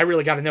like, I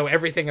really got to know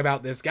everything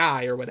about this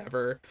guy or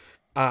whatever.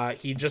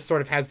 He just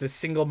sort of has this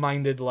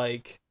single-minded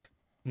like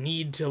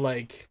need to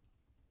like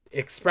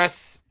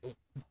express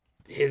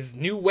his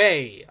new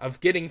way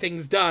of getting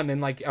things done,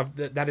 and like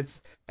that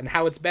it's, and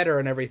how it's better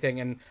and everything.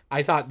 And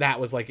I thought that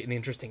was like an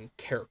interesting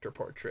character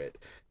portrait,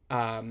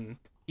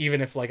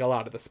 even if like a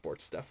lot of the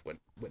sports stuff went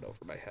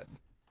over my head.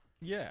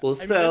 Yeah. Well,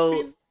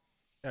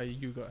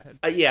 you go ahead.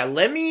 Yeah,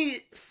 let me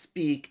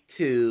speak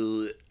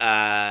to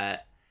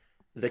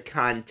the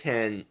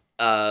content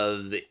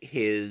of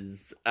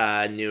his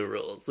new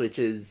rules, which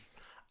is,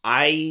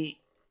 I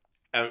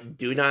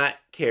do not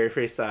care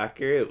for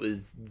soccer. It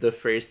was the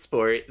first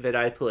sport that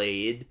I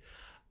played.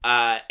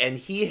 And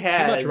he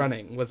has... Too much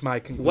running was my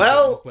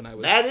conclusion when I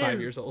was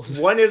 5 years old.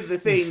 One of the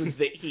things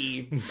that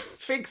he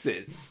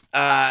fixes.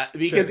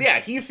 Because,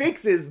 he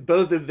fixes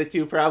both of the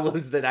two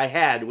problems that I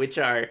had, which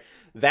are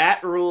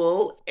that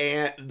rule,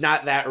 and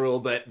not that rule,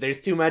 but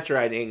there's too much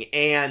running,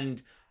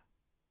 and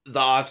the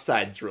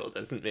offsides rule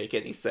doesn't make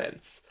any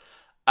sense.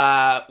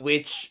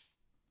 Which,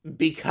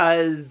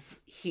 because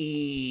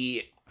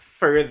he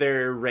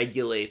further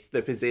regulates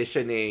the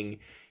positioning,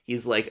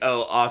 he's like,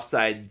 oh,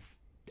 offsides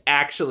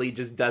actually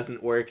just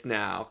doesn't work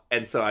now,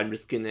 and so I'm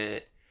just gonna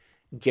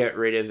get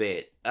rid of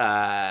it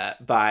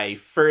by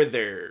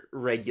further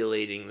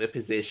regulating the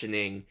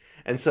positioning.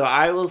 And so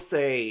I will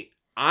say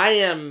I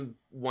am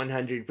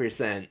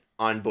 100%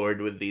 on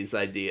board with these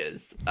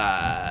ideas.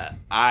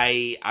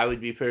 I would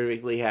be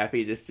perfectly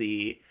happy to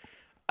see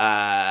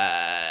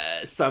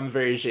some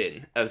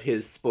version of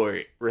his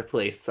sport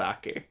replace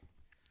soccer.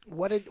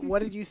 What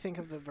did you think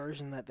of the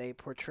version that they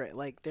portray?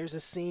 Like, there's a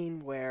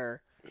scene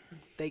where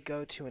they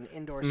go to an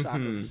indoor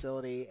soccer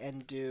facility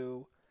and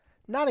do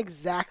not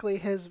exactly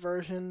his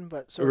version,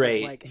 but sort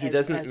of like he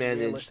doesn't manage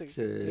realistic.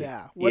 to.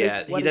 Yeah,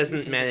 he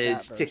doesn't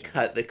manage to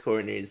cut the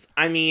corners.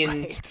 I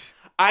mean,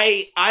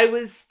 I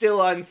was still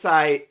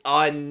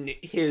on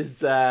his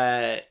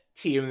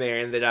team there,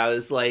 and that I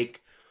was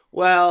like,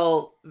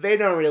 well, they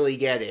don't really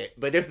get it,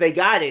 but if they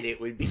got it, it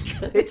would be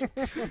good.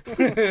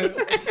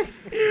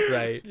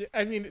 Right.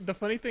 I mean, the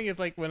funny thing is,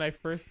 like, when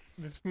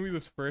this movie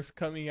was first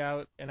coming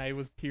out, and I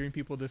was hearing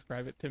people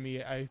describe it to me,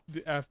 a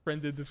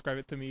friend did describe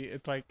it to me.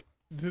 It's like,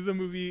 this is a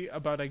movie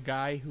about a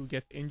guy who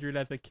gets injured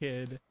as a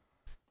kid,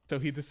 so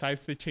he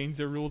decides to change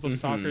the rules of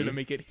soccer to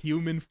make it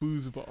human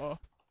foosball.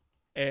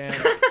 And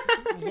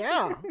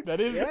yeah, that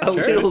is a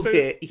little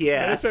bit.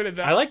 Yeah,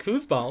 I like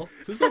foosball.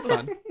 Foosball's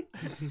fun.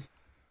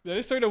 That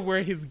is sort of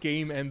where his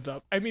game ends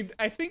up. I mean,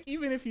 I think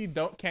even if you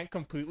can't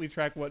completely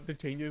track what the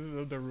changes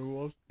of the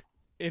rules,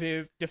 it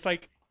is just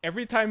like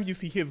every time you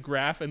see his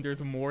graph and there's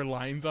more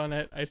lines on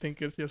it, I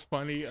think it's just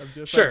funny. Of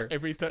just like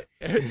every time,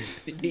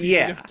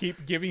 just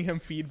keep giving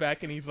him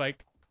feedback, and he's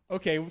like,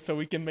 "Okay, so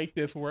we can make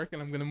this work,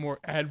 and I'm gonna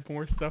add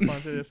more stuff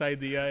onto this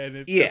idea," and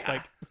it's just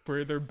like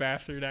further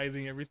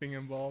bastardizing everything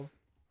involved.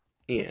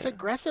 Yeah. It's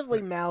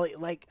aggressively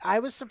like, I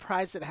was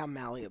surprised at how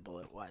malleable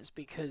it was,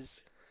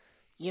 because,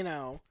 you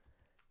know,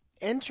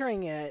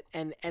 entering it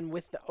and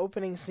with the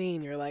opening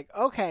scene, you're like,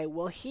 okay,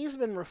 well, he's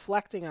been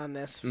reflecting on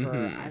this for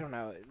I don't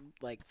know,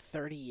 like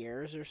 30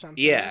 years or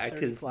something. Yeah,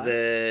 because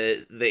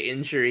the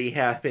injury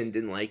happened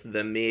in like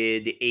the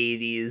mid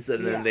 80s,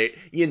 and then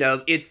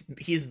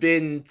he's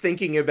been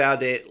thinking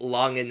about it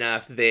long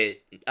enough that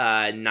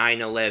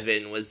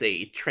 9/11 was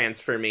a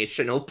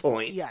transformational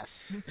point.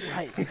 Yes,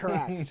 right,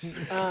 correct.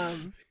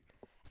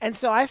 And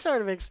so I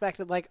sort of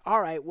expected, like,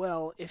 all right,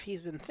 well, if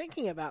he's been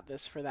thinking about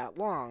this for that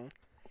long,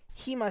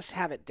 he must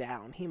have it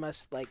down. He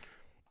must, like,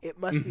 It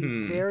must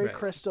be very right.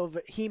 crystal.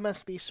 He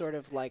must be sort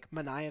of like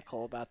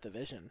maniacal about the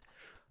vision,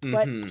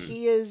 but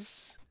he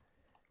is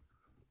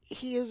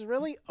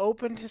really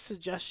open to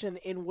suggestion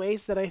in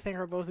ways that I think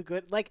are both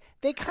good. Like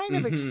they kind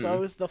of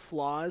expose the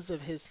flaws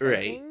of his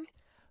thinking,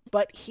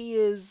 but he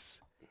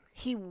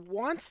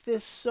wants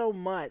this so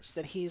much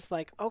that he's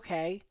like,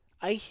 okay,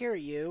 I hear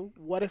you.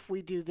 What if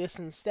we do this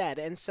instead?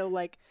 And so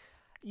like,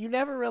 you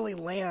never really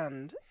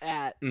land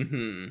at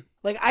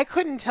like I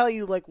couldn't tell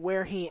you like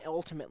where he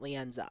ultimately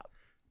ends up.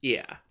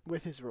 Yeah.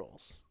 With his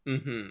rules.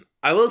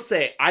 I will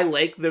say, I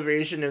like the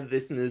version of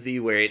this movie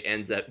where it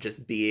ends up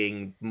just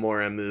being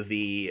more a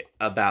movie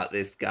about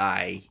this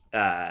guy,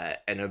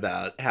 and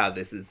about how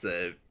this is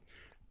a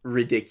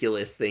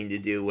ridiculous thing to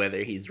do,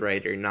 whether he's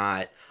right or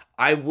not.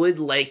 I would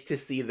like to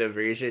see the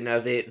version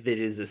of it that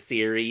is a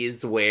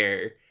series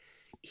where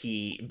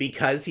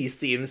because he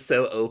seems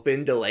so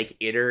open to, like,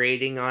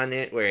 iterating on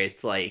it, where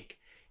it's like,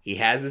 he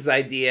has his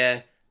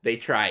idea, they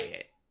try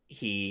it.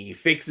 He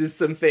fixes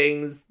some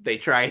things, they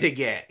try it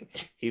again.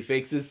 He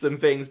fixes some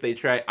things, they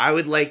try. I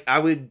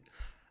would,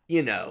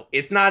 you know,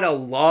 it's not a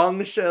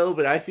long show,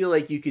 but I feel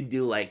like you could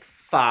do like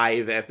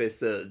 5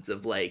 episodes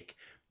of like,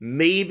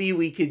 maybe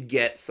we could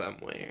get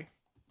somewhere.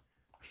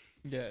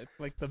 Yeah, it's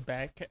like the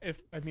back.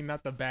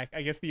 Not the back.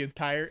 I guess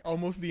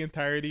almost the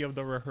entirety of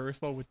the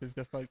rehearsal, which is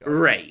just like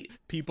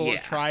people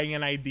trying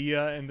an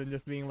idea and then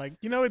just being like,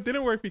 it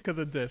didn't work because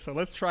of this, so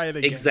let's try it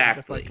again.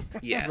 Exactly. Just,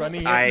 like, yes,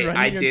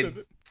 I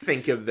did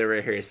think of the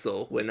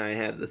rehearsal when I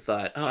had the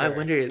thought. Oh, sure. I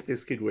wonder if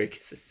this could work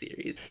as a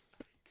series.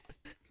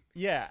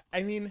 Yeah,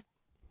 I mean,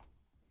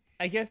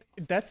 I guess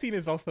that scene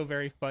is also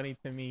very funny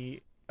to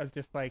me. As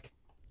just like.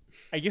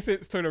 I guess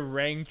it sort of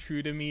rang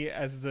true to me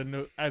as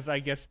I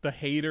guess the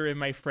hater in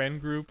my friend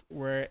group,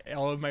 where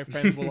all of my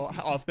friends will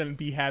often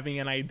be having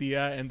an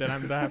idea, and then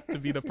I'm gonna have to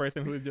be the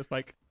person who is just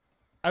like,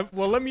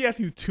 well, let me ask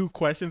you 2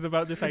 questions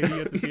about this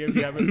idea to see if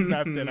you haven't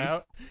mapped it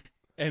out,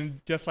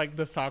 and just like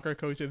the soccer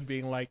coaches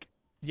being like,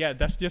 yeah,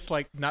 that's just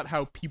like not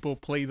how people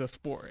play the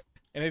sport,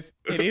 and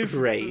it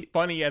is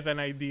funny as an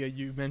idea.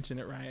 You mentioned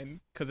it, Ryan,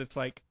 because it's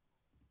like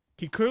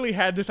he clearly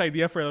had this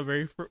idea for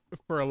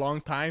a long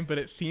time, but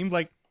it seemed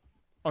like.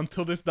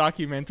 Until this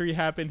documentary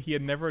happened, he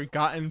had never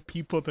gotten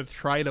people to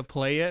try to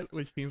play it,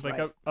 which seems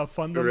like a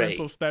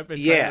fundamental step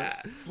in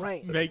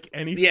trying to make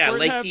any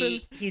sport happen.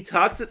 He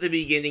talks at the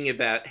beginning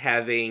about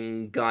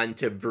having gone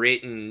to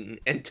Britain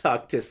and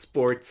talked to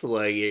sports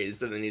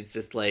lawyers, and then it's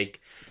just like,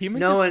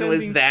 no one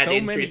was that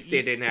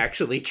interested in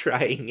actually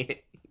trying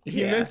it.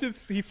 He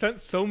mentions he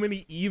sent so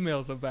many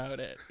emails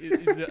about it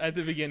at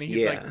the beginning.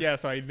 He's like,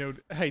 so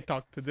I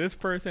talked to this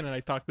person and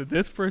I talked to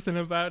this person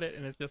about it,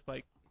 and it's just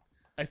like,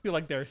 I feel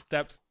like there are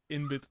steps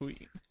in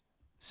between.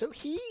 So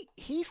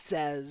he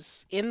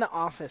says in the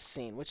office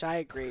scene, which I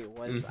agree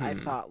was I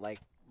thought like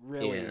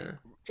really,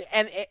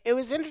 and it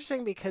was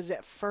interesting because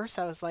at first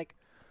I was like,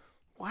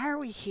 why are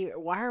we here?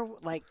 Why are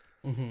like?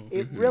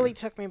 It really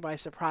took me by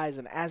surprise,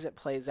 and as it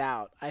plays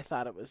out, I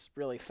thought it was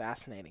really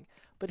fascinating.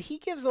 But he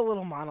gives a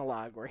little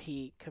monologue where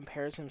he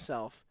compares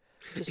himself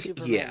to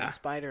Superman and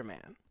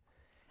Spider-Man.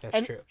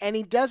 That's true. And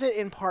he does it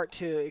in part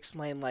to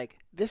explain like,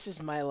 this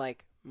is my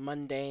like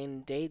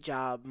mundane day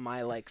job,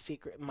 my like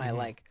secret, my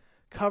like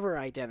cover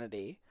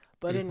identity,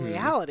 but in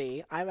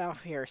reality I'm out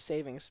here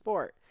saving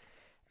sport.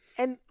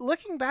 And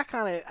looking back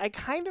on it, I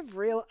kind of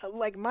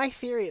like my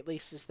theory at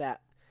least is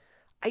that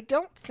I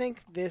don't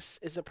think this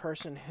is a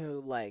person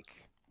who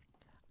like,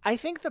 I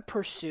think the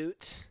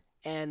pursuit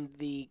and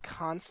the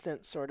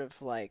constant sort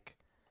of like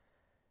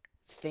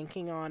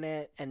thinking on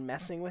it and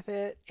messing with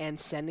it and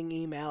sending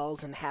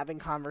emails and having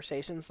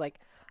conversations, like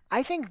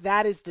I think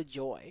that is the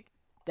joy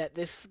that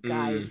this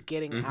guy is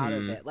getting out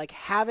of it. Like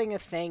having a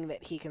thing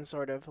that he can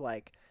sort of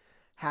like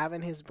have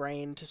in his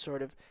brain to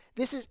sort of,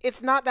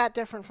 it's not that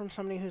different from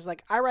somebody who's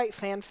like, I write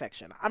fan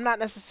fiction. I'm not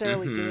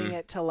necessarily doing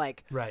it to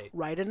like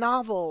write a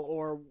novel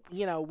or,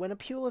 win a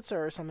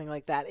Pulitzer or something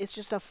like that. It's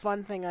just a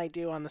fun thing I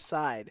do on the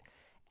side.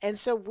 And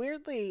so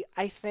weirdly,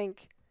 I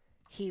think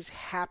he's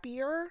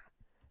happier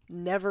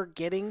never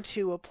getting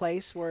to a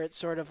place where it's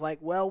sort of like,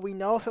 well, we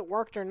know if it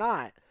worked or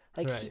not.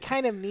 Like, he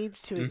kind of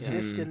needs to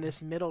exist in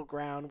this middle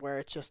ground where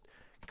it's just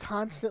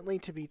constantly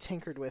to be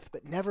tinkered with,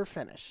 but never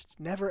finished.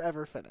 Never,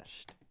 ever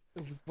finished.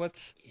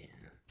 What's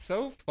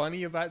so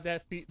funny about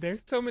that scene,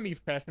 there's so many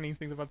fascinating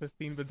things about this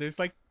scene, but there's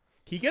like,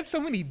 he gets so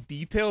many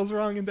details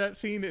wrong in that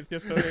scene. It's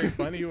just so very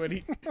funny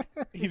when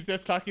he's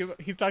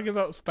talking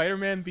about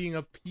Spider-Man being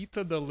a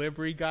pizza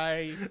delivery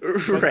guy.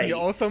 But he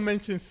also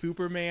mentions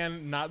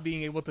Superman not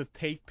being able to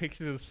take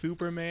pictures of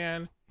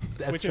Superman.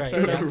 That's which is right.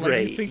 sort of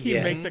like, you think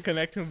he'd make the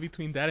connection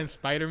between that and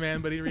Spider-Man,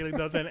 but he really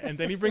doesn't. And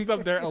then he brings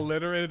up their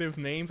alliterative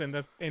names, and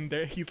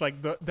he's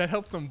like, that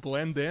helps them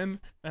blend in.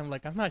 And I'm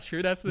like, I'm not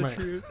sure that's the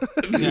truth.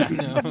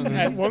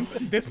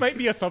 This might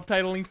be a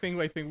subtitling thing.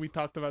 I think we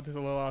talked about this a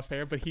little off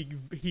air, but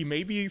he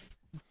maybe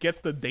gets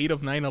the date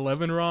of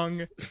 9/11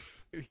 wrong.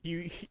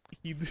 He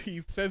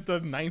says the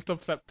 9th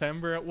of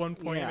September at one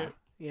point.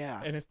 Yeah.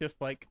 And it's just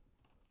like,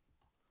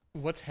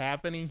 what's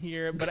happening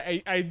here? But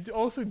I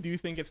also do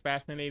think it's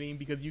fascinating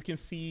because you can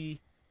see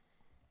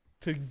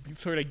to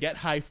sort of get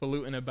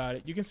highfalutin about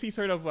it. You can see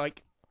sort of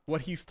like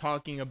what he's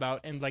talking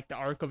about and like the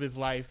arc of his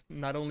life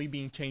not only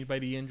being changed by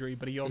the injury,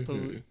 but he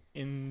also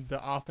in The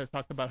Office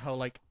talked about how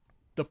like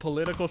the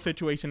political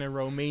situation in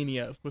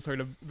Romania was sort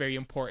of very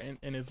important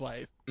in his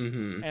life.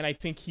 And I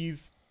think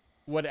he's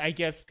what I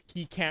guess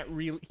he can't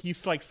really,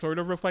 he's like sort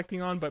of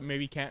reflecting on, but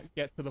maybe can't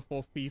get to the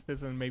full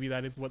thesis, and maybe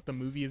that is what the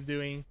movie is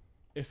doing,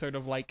 is sort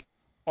of like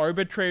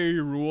arbitrary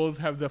rules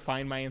have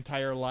defined my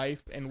entire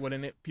life, and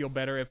wouldn't it feel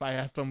better if I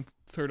had some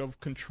sort of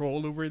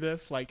control over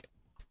this? Like,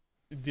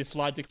 this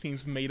logic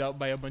seems made up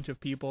by a bunch of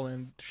people,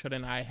 and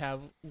shouldn't I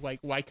have, like,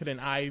 why couldn't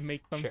I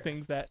make some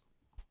things that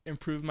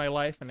improve my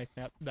life? And I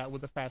think that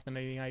was a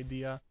fascinating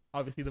idea.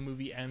 Obviously, the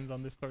movie ends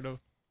on this sort of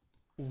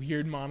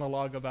weird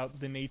monologue about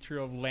the nature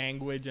of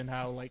language and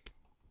how, like,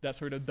 that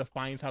sort of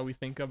defines how we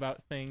think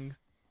about things.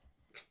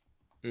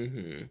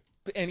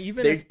 And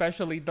even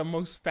especially the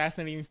most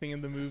fascinating thing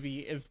in the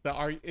movie is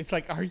it's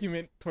like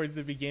argument towards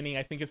the beginning.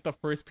 I think it's the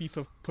first piece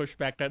of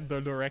pushback that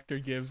the director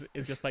gives,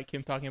 is just like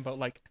him talking about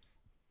like,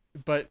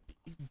 but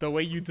the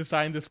way you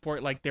design the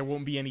sport, like there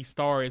won't be any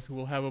stars who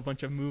will have a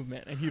bunch of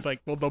movement. And he's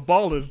like, well, the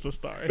ball is the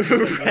star. Like,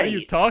 what are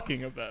you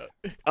talking about?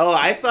 Oh,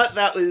 I thought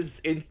that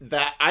was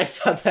I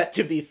thought that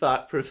to be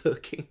thought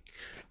provoking.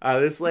 I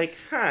was like,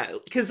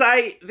 because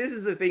this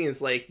is the thing,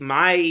 is like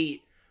my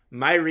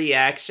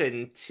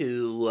reaction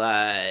to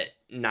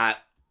not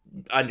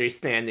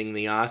understanding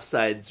the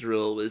offsides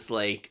rule was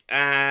like,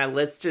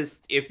 let's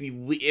just,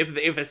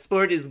 if a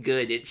sport is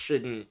good, it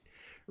shouldn't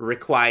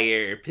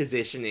require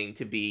positioning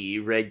to be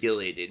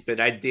regulated. But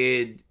I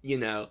did,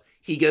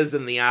 he goes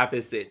in the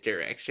opposite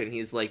direction.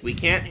 He's like, we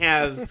can't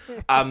have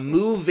a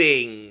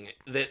moving,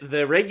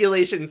 the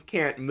regulations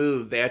can't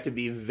move. They have to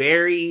be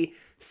very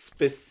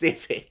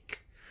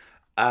specific.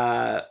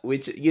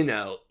 Which,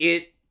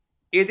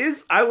 it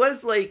is, I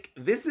was like,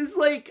 this is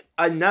like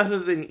enough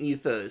of an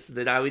ethos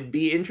that I would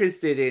be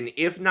interested in,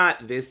 if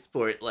not this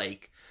sport,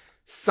 like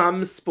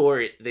some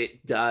sport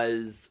that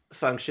does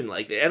function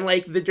like that. And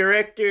like the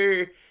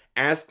director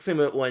asks him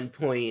at one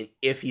point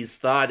if he's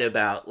thought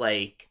about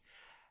like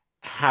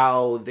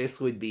how this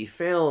would be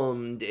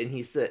filmed, and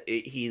he's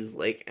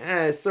like,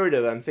 sort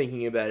of, I'm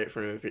thinking about it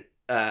from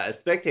a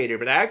spectator,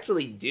 but I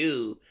actually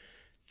do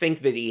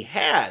think that he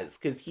has,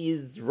 because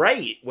he's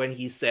right when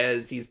he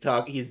says he's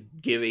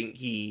giving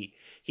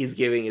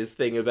his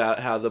thing about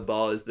how the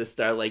ball is the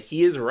star. Like,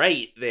 he is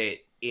right that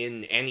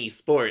in any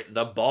sport,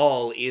 the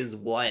ball is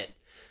what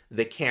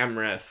the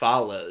camera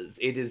follows.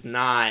 It is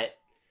not,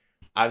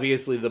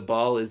 obviously the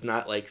ball is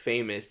not like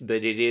famous,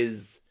 but it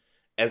is,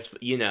 as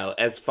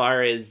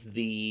far as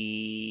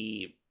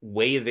the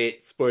way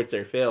that sports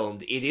are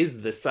filmed, it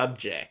is the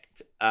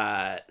subject.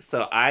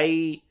 So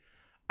I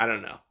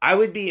don't know. I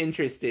would be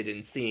interested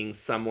in seeing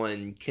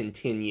someone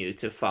continue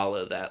to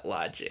follow that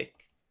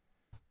logic.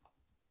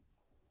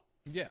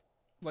 Yeah,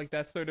 like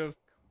that's sort of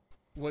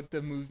what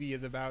the movie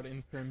is about,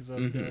 in terms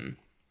of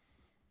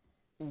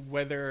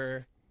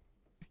whether,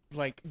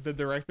 like, the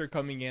director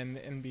coming in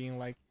and being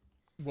like,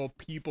 well,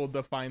 people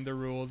define the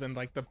rules, and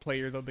like the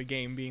players of the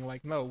game being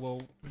like, no,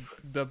 well,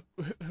 the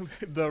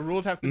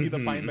rules have to be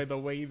defined by the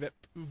way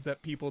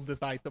that people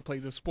decide to play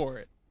the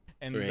sport.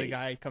 And the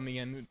guy coming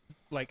in,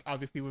 like,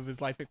 obviously with his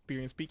life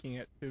experience,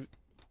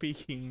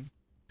 speaking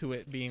to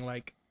it, being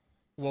like,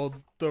 well,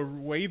 the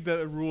way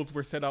the rules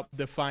were set up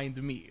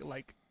defined me.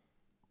 Like,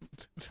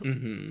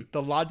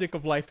 the logic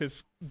of life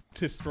has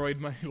destroyed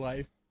my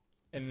life,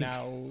 and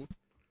now,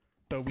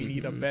 so we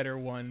need a better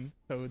one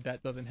so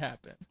that doesn't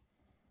happen.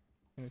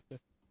 And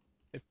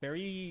it's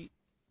very,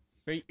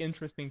 very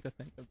interesting to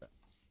think about.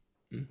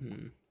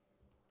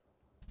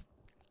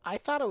 I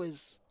thought it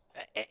was...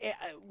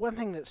 one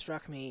thing that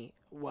struck me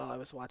while I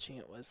was watching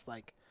it was,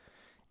 like,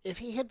 if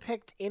he had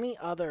picked any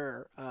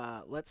other,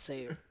 let's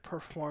say,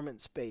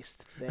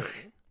 performance-based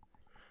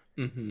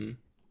thing,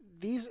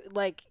 these,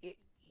 like,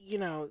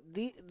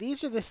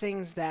 these are the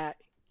things that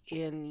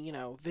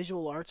in,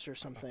 visual arts or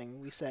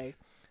something, we say,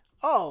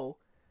 oh,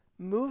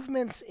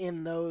 movements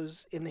in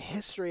the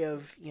history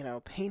of,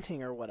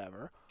 painting or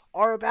whatever,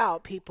 are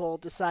about people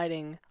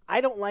deciding, I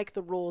don't like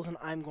the rules and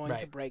I'm going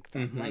to break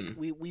them. Like,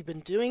 we've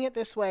been doing it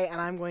this way and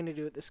I'm going to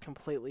do it this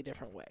completely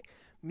different way.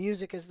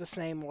 Music is the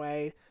same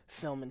way,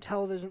 film and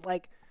television,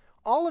 like,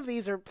 all of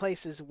these are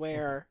places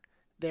where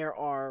there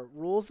are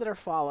rules that are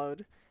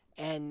followed,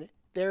 and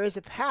there is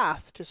a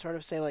path to sort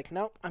of say, like,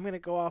 nope, I'm going to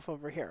go off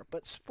over here.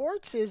 But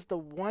sports is the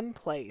one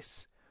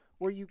place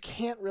where you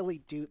can't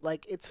really do,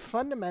 like, it's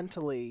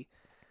fundamentally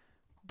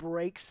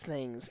breaks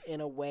things in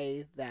a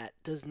way that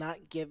does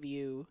not give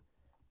you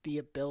the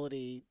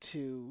ability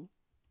to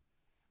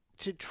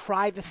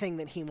try the thing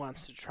that he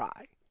wants to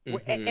try.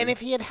 And if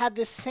he had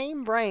this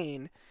same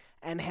brain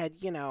and had,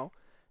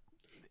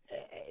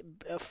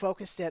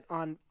 focused it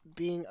on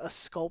being a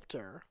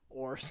sculptor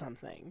or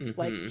something,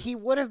 like, he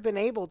would have been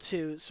able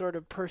to sort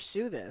of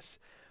pursue this.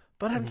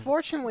 But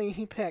unfortunately,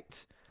 he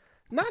picked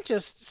not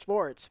just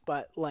sports,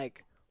 but,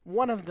 like,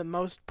 one of the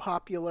most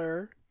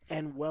popular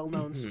and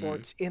well-known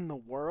sports in the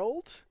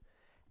world.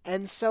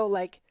 And so,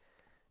 like,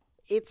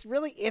 it's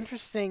really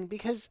interesting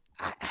because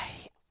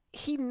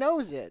he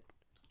knows it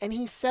and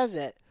he says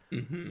it,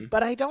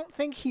 but I don't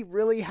think he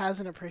really has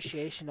an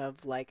appreciation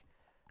of like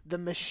the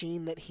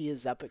machine that he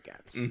is up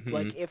against.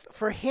 Like if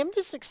for him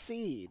to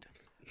succeed,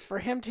 for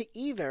him to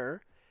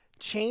either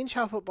change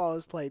how football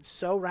is played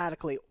so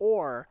radically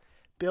or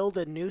build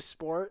a new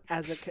sport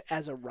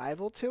as a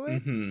rival to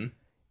it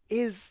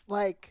is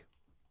like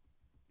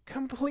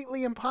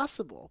completely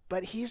impossible.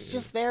 But he's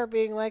just there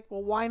being like,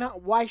 well, why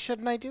not? Why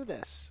shouldn't I do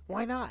this?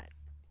 Why not?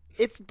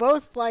 It's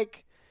both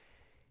like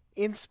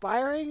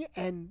inspiring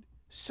and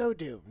so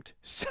doomed.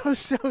 So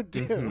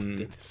doomed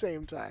at the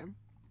same time.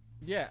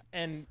 Yeah,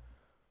 and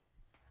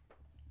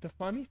the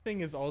funny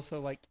thing is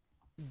also like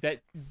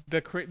that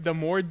the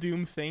more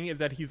doomed thing is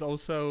that he's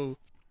also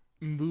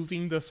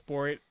moving the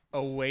sport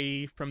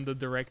away from the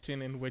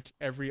direction in which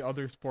every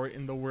other sport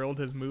in the world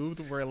has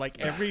moved, where like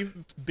every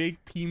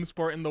big team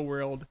sport in the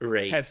world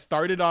has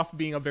started off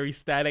being a very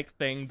static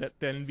thing that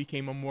then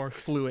became a more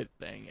fluid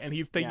thing, and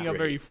he's taking a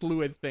very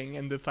fluid thing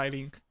and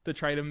deciding to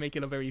try to make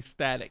it a very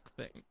static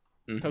thing.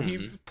 So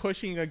he's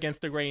pushing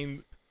against the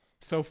grain,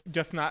 so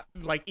just not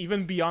like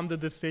even beyond the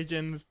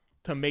decisions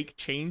to make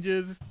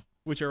changes,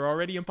 which are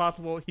already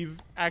impossible, he's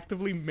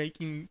actively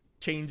making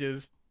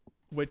changes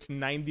which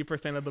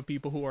 90% of the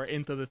people who are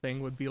into the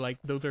thing would be like,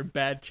 those are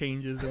bad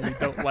changes and we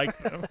don't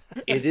like them.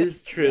 It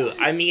is true.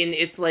 I mean,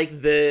 it's like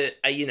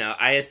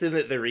I assume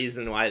that the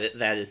reason why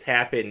that has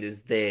happened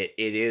is that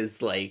it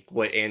is like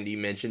what Andy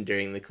mentioned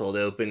during the cold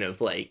open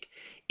of like,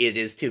 it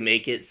is to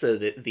make it so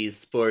that these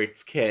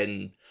sports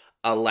can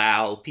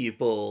allow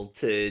people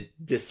to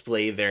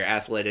display their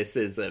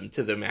athleticism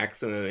to the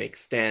maximum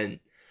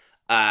extent.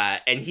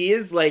 And he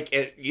is like,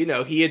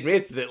 he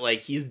admits that like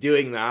he's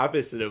doing the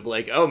opposite of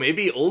like, oh,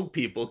 maybe old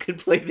people could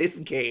play this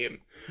game.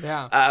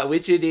 Yeah.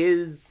 Which it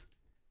is,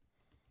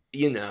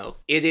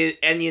 it is,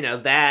 and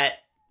that,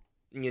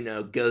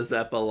 goes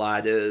up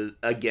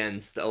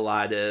against a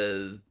lot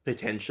of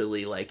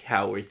potentially like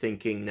how we're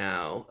thinking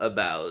now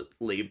about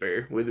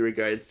labor with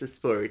regards to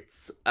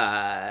sports.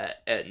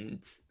 And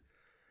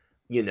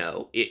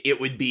it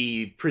would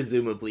be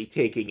presumably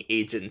taking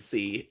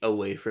agency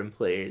away from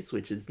players,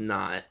 which is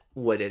not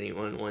what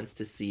anyone wants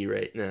to see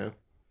right now.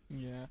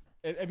 Yeah.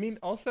 I mean,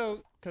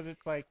 also, because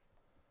it's like,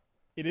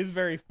 it is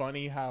very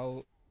funny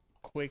how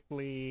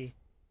quickly,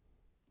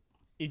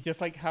 it's just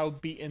like how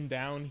beaten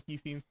down he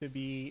seems to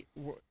be,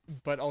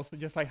 but also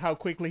just like how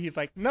quickly he's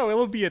like, no,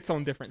 it'll be its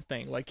own different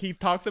thing. Like, he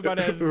talks about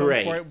it as its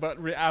own sport, but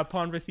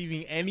upon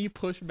receiving any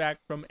pushback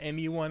from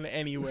anyone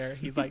anywhere,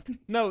 he's like,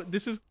 no,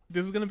 this is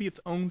going to be its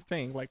own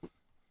thing. Like,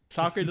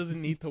 soccer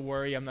doesn't need to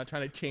worry. I'm not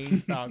trying to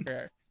change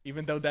soccer.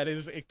 Even though that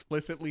is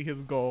explicitly his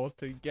goal,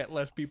 to get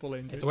less people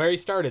injured. It's where he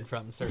started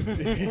from,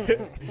 certainly.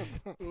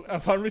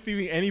 Upon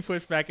receiving any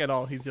pushback at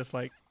all, he's just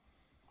like,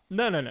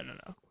 no.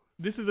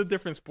 This is a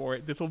different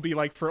sport. This will be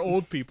like for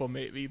old people,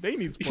 maybe. They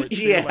need sports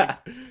too. Yeah.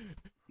 Like,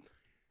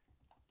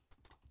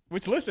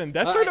 which, listen,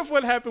 that's sort of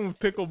what happened with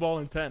pickleball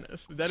and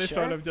tennis. That is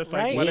sort of just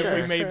like, what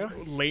if we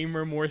made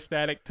lamer, more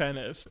static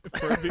tennis?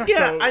 For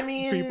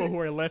people who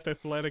are less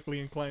athletically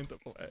inclined to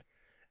play.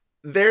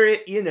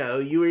 There,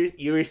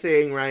 you were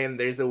saying, Ryan,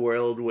 there's a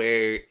world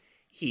where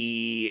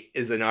he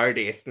is an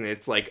artist and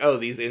it's like, oh,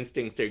 these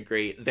instincts are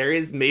great. There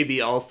is maybe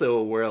also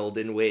a world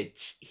in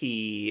which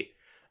he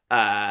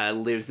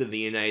lives in the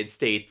United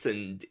States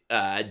and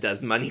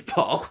does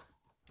Moneyball.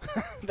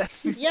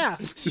 That's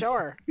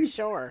sure.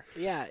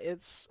 Yeah,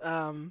 it's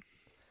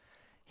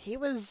he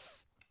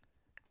was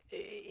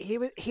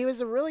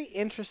a really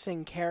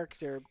interesting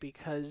character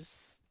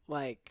because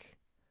like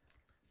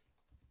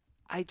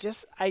I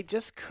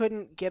just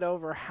couldn't get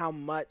over how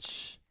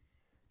much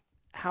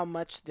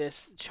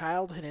this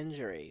childhood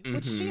injury,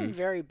 which seemed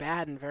very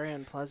bad and very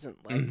unpleasant,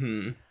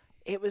 like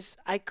it was,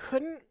 I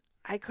couldn't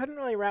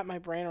really wrap my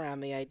brain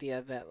around the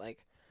idea that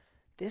like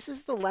this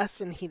is the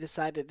lesson he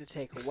decided to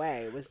take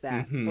away, was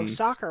that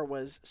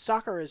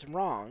soccer is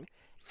wrong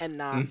and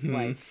not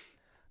like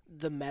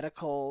the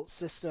medical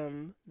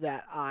system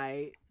that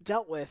I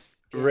dealt with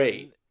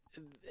in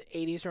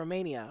 80s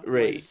Romania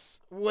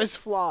was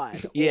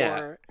flawed.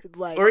 Yeah.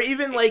 Or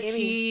even like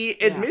he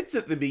admits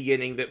at the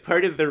beginning that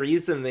part of the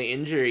reason the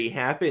injury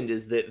happened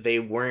is that they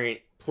weren't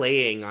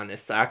playing on a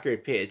soccer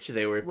pitch.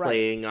 They were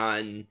playing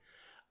on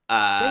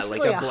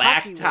like a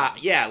black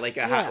top. Yeah, like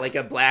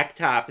a black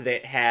top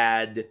that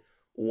had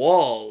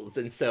walls,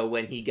 and so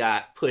when he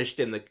got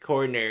pushed in the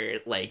corner,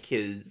 like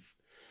his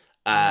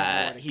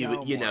he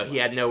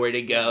had nowhere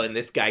to go, and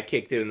this guy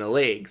kicked him in the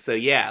leg. So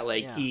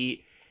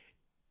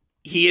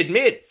he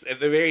admits at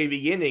the very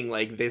beginning,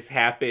 like, this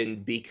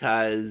happened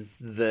because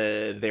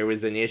there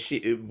was an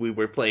issue. We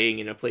were playing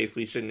in a place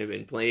we shouldn't have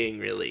been playing,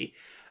 really.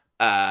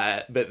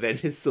 But then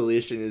his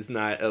solution is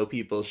not, oh,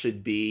 people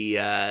should be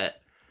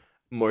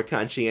more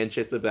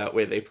conscientious about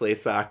where they play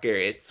soccer.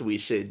 It's, we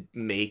should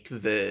make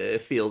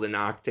the field an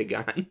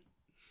octagon.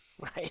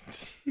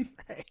 Right.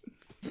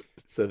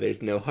 So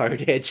there's no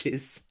hard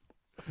edges.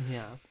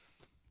 Yeah.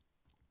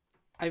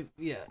 I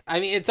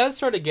mean, it does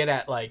sort of get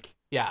at, like,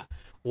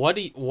 what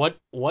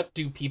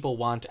do people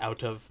want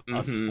out of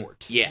a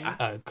sport?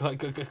 Yeah.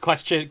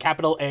 Question,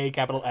 capital A,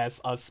 capital S,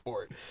 a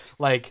sport.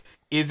 Like,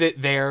 is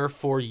it there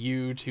for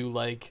you to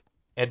like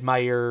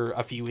admire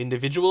a few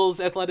individuals'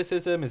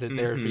 athleticism? Is it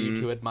there for you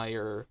to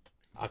admire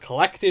a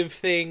collective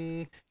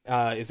thing?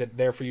 Is it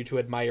there for you to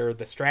admire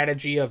the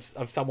strategy of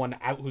someone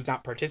out who's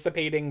not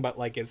participating but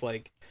like is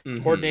like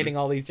coordinating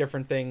all these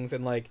different things?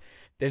 And like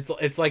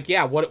it's like,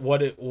 yeah,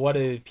 what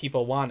do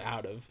people want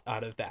out of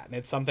that? And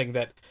it's something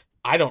that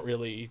I don't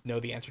really know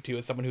the answer to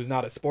as someone who's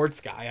not a sports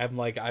guy. I'm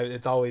like,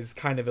 it's always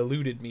kind of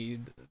eluded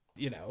me,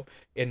 you know,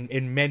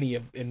 in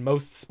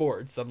most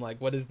sports. I'm like,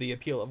 what is the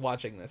appeal of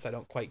watching this? I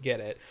don't quite get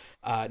it.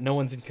 No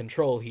one's in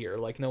control here.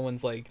 Like no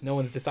one's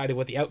decided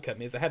what the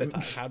outcome is ahead of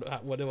time.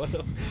 Why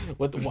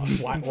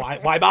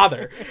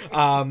bother?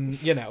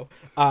 You know,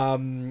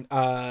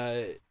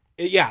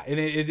 yeah. And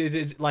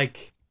it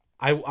like,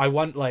 I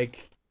want,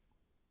 like,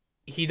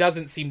 he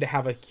doesn't seem to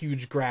have a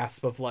huge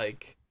grasp of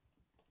like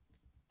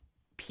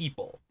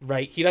people,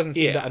 right? He doesn't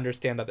seem to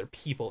understand other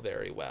people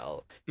very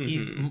well.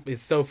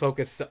 Is so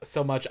focused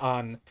so much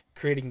on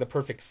creating the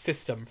perfect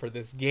system for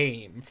this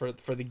game, for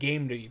the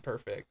game to be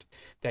perfect,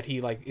 that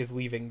he like is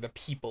leaving the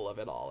people of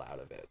it all out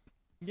of it.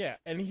 Yeah,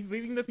 and he's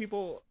leaving the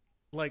people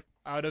like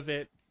out of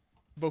it,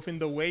 both in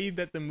the way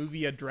that the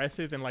movie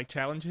addresses and like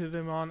challenges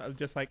him on, of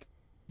just like,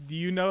 do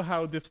you know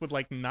how this would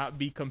like not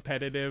be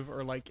competitive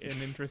or like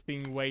an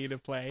interesting way to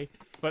play?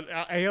 But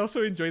I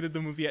also enjoyed that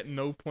the movie at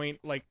no point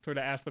like sort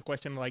of asked the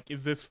question like,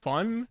 is this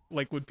fun?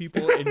 Like, would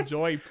people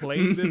enjoy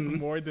playing this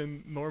more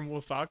than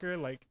normal soccer?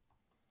 Like,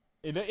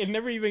 it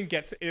never even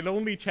gets. It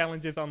only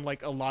challenges on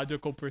like a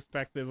logical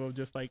perspective of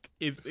just like,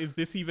 is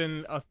this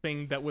even a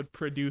thing that would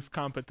produce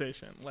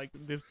competition? Like,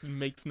 this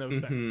makes no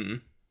sense.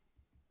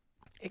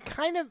 It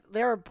kind of,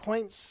 there are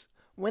points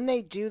when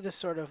they do the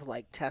sort of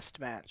like test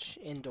match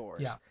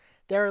indoors. Yeah.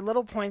 There are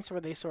little points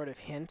where they sort of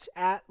hint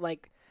at,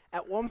 like,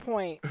 at one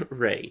point,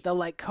 Right. the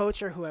like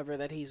coach or whoever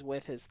that he's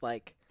with is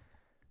like,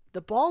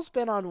 the ball's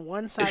been on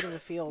one side of the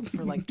field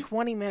for like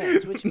 20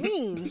 minutes, which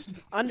means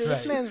under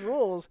this man's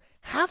rules,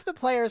 half the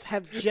players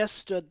have just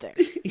stood there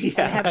and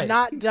have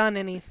not done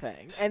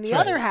anything, and the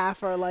other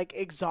half are like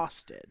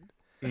exhausted.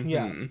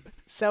 Yeah.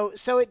 So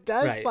it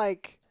does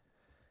Right.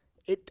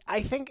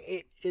 I think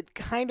it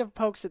kind of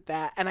pokes at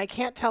that, and I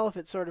can't tell if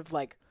it's sort of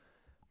like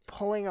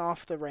pulling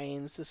off the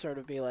reins to sort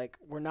of be like,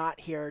 we're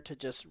not here to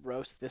just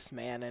roast this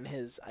man and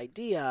his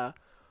idea,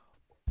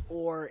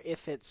 or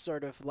if it's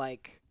sort of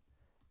like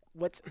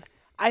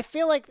I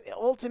feel like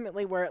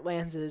ultimately where it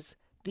lands is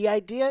the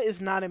idea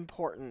is not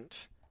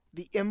important.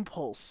 The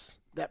impulse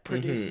that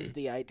produces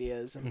the idea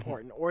is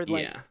important, or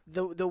like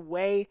the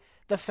way,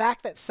 the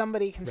fact that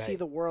somebody can see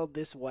the world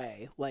this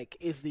way, like,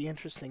 is the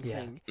interesting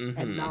thing,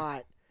 and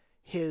not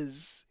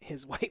his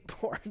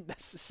whiteboard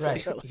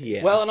necessarily. Right.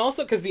 Yeah. Well, and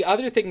also because the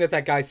other thing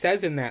that guy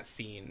says in that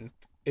scene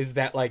is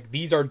that like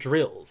these are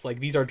drills, like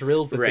these are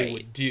drills that they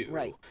would do.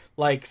 Right.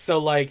 Like, so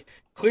like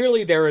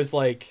clearly there is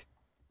like,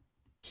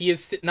 he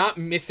is not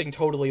missing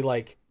totally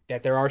like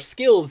that there are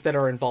skills that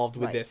are involved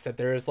with this, that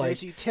there is like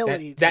there's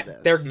utility that to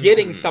this. they're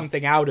getting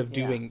something out of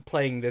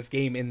playing this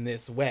game in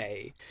this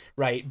way,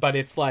 right? But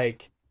it's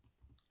like,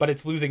 but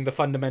it's losing the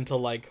fundamental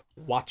like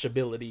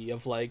watchability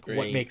of like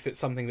what makes it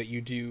something that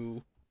you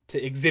do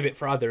to exhibit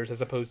for others,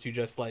 as opposed to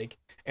just like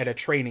at a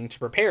training to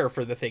prepare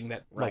for the thing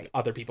that like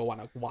other people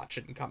want to watch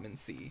and come and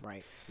see.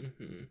 Right.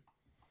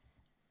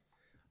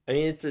 I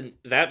mean,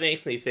 that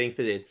makes me think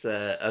that it's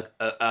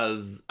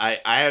I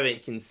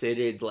haven't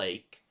considered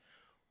like,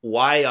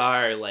 why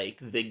are like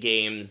the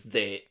games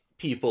that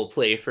people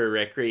play for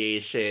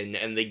recreation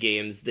and the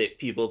games that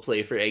people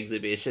play for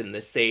exhibition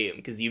the same?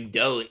 Because you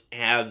don't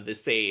have the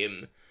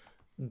same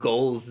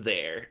goals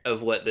there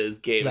of what those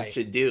games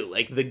should do.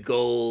 Like the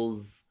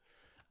goals,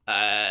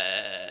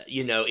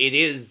 you know, it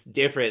is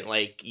different.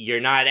 Like you're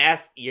not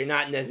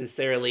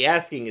necessarily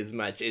asking as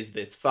much, is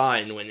this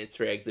fun, when it's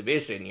for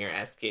exhibition. You're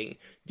asking,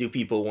 do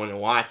people want to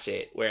watch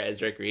it?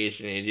 Whereas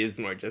recreation, it is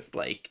more just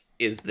like,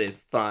 is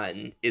this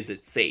fun? Is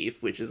it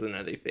safe? Which is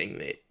another thing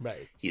that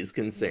he's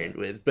concerned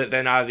with. But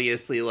then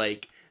obviously,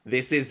 like,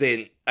 this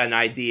isn't an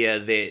idea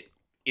that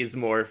is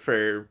more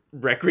for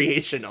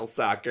recreational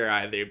soccer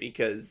either,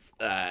 because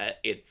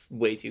it's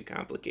way too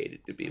complicated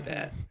to be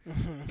that.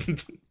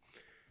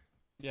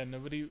 Yeah,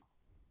 nobody,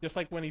 just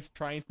like when he's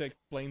trying to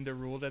explain the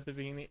rules at the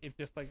beginning, it's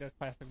just like a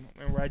classic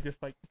moment where I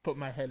just like put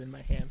my head in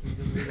my hands and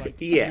just be like,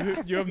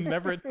 you have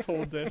never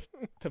told this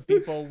to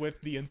people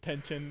with the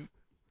intention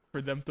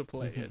for them to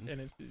play it,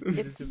 and it's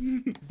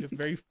just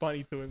very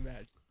funny to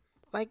imagine.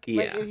 Like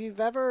if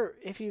you've ever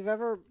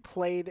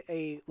played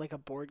a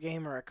board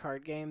game or a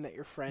card game that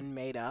your friend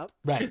made up,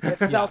 it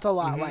felt a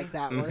lot like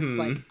that, where it's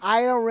like,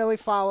 I don't really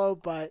follow,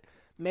 but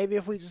maybe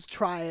if we just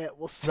try it,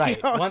 we'll see.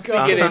 Once we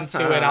get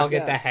into it, I'll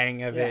get the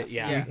hang of it.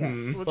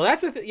 Well,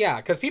 that's the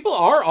because people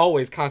are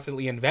always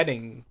constantly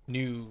inventing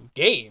new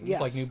games,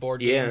 like new board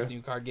games,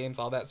 new card games,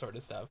 all that sort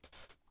of stuff.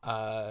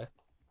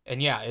 And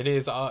yeah, it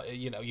is.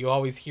 You know, you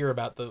always hear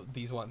about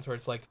these ones where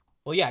it's like,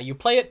 well, yeah, you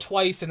play it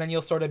twice, and then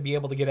you'll sort of be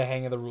able to get a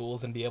hang of the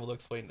rules and be able to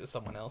explain it to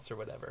someone else or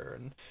whatever.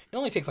 And it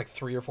only takes like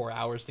 3 or 4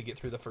 hours to get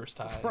through the first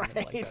time, and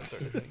like that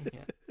sort of thing.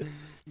 Yeah.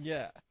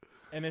 Yeah,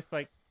 and it's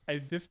like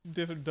this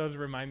does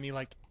remind me,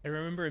 like, I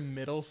remember in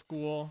middle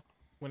school,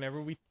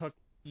 whenever we took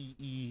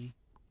EE,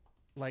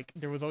 like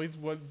there was always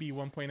would be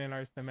one point in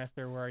our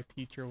semester where our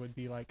teacher would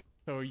be like,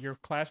 so your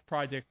class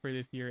project for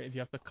this year is you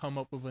have to come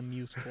up with a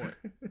new sport.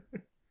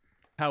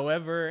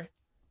 However,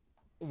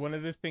 one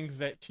of the things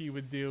that she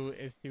would do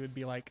is she would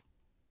be like,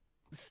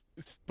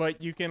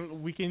 but you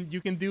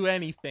can do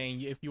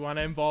anything. If you want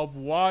to involve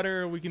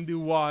water, we can do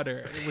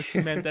water, which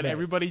meant that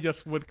everybody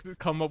just would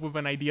come up with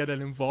an idea that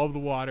involved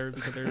water,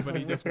 because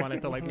everybody just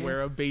wanted to like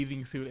wear a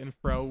bathing suit and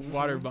throw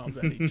water bombs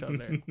at each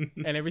other,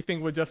 and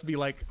everything would just be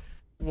like,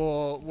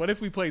 well, what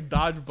if we played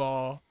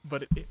dodgeball,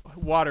 but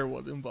water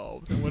was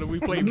involved? And what if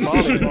we played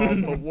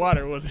volleyball, but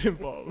water was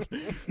involved?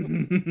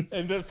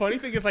 And the funny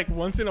thing is, like,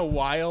 once in a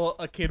while,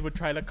 a kid would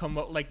try to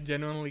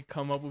genuinely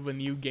come up with a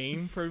new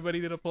game for everybody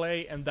to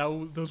play, and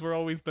those were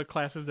always the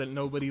classes that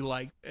nobody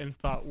liked and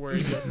thought were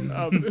just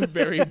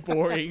very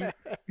boring.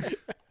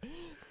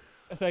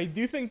 So I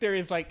do think there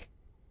is, like,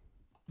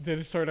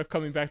 there's sort of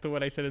coming back to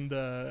what I said in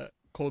the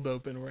cold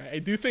open, where I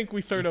do think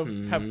we sort of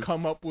have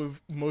come up with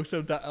most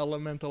of the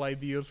elemental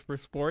ideas for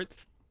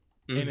sports,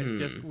 and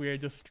it's just we're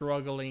just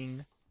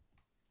struggling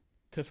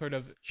to sort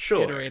of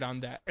iterate on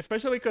that,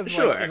 especially because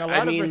like, in a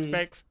lot of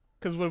respects,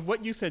 because with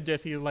what you said,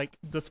 Jesse, like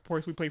the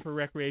sports we play for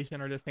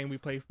recreation are the same we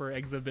play for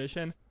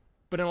exhibition,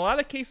 but in a lot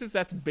of cases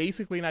that's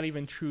basically not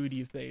even true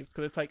these days,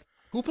 because it's like,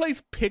 who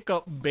plays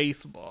pickup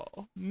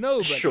baseball?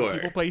 Nobody. Sure.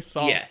 People play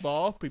softball.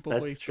 Yes, people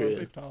that's play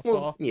true. softball.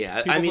 Well,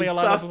 yeah, People I mean, play a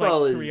lot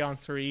softball of like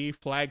 3-on-3,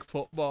 flag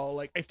football.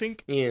 Like, I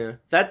think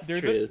that's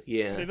there's true.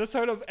 Yeah, there's a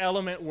sort of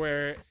element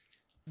where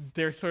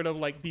there's sort of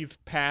like these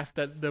paths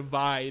that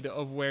divide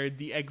of where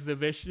the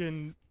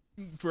exhibition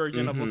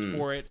version of a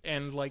sport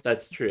and like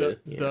that's true.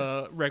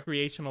 The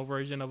recreational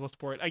version of a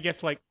sport. I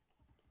guess like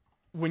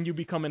when you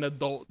become an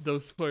adult,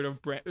 those sort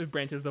of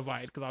branches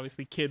divide, because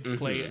obviously kids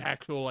play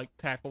actual like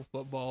tackle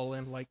football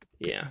and like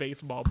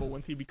baseball, but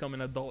once you become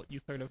an adult, you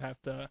sort of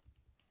have to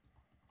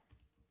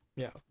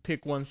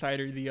pick one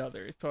side or the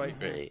other. So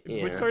I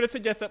would sort of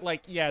suggest that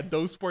like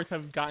those sports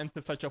have gotten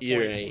to such a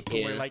point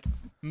where like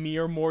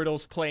mere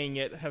mortals playing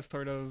it have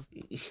sort of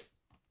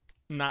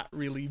not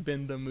really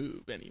been the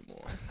move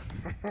anymore.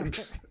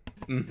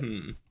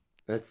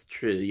 That's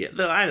true. Yeah,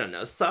 though I don't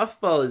know.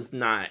 Softball is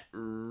not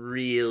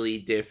really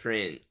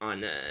different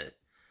on a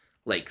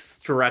like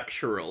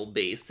structural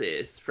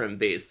basis from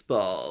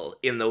baseball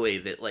in the way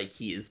that like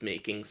he is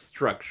making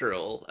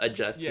structural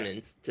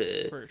adjustments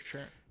for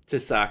sure. to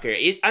soccer.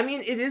 I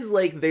mean, it is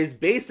like there's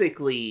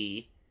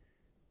basically,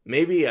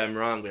 maybe I'm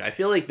wrong, but I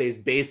feel like there's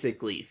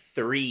basically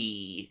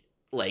 3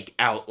 like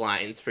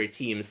outlines for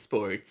team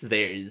sports.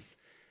 There's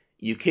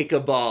you kick a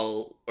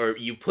ball, or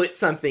you put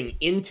something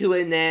into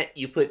a net,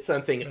 you put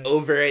something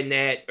over a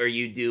net, or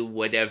you do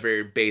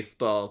whatever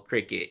baseball,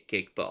 cricket,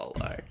 kickball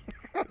are.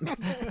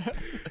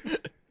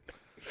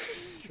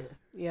 Sure.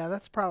 Yeah,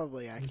 that's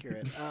probably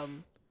accurate.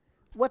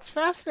 What's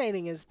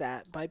fascinating is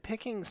that by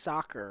picking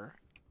soccer,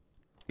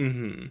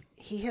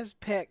 he has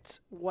picked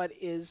what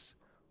is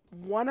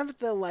one of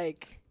the,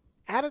 like,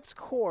 at its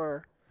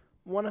core,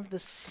 one of the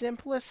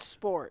simplest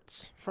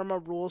sports from a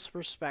rules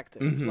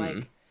perspective.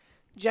 Like,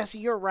 Jesse,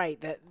 you're right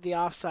that the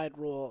offside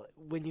rule,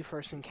 when you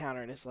first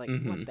encounter it, is like,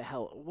 what the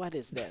hell? What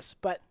is this?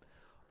 But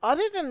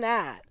other than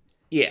that,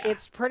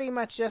 it's pretty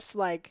much just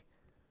like,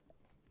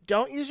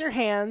 don't use your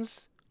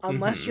hands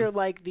unless you're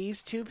like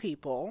these 2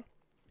 people.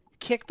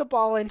 Kick the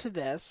ball into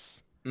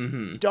this.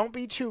 Don't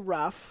be too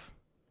rough.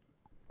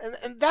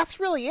 And that's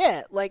really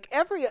it. Like,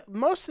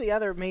 most of the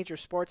other major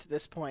sports at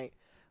this point,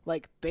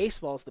 like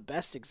baseball is the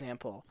best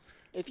example.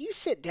 If you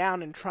sit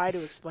down and try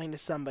to explain to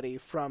somebody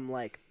from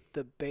like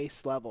the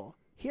base level,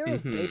 here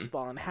is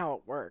baseball and how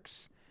it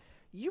works,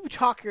 you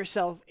talk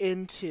yourself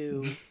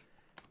into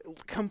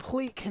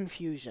complete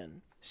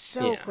confusion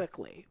so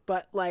quickly.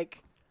 But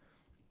like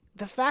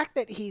the fact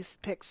that he's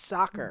picked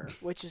soccer,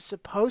 which is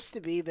supposed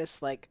to be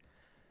this like,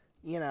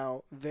 you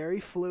know, very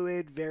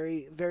fluid,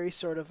 very, very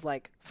sort of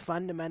like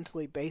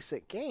fundamentally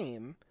basic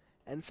game,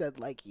 and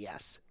said like,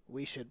 yes,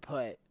 we should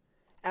put.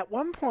 At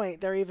one point,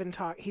 they're even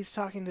he's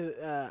talking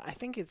to, I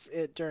think it's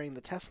during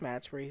the test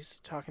match where he's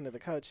talking to the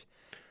coach.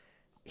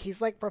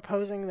 He's like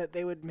proposing that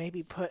they would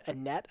maybe put a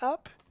net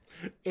up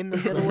in the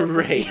middle of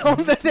the field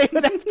that they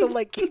would have to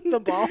like kick the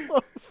ball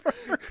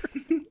over.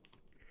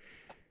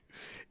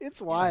 It's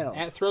wild.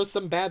 And throw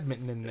some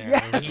badminton in there.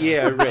 Yes.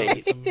 Yeah,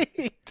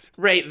 right.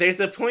 Right,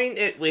 there's a point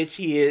at which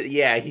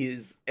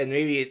he's, and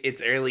maybe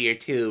it's earlier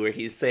too, where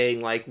he's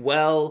saying like,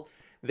 well,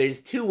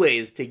 there's 2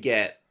 ways to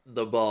get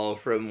the ball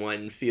from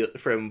one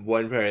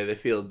part of the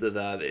field to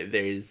the other.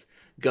 There's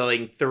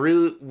going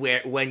through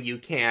when you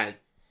can't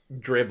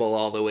dribble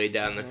all the way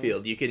down the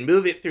field. You can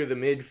move it through the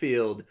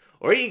midfield,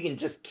 or you can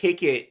just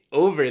kick it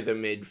over the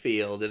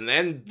midfield, and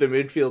then the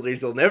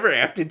midfielders will never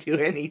have to do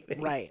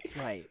anything.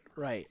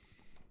 Right.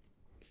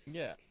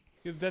 Yeah.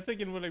 That's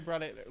again what I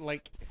brought it,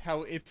 like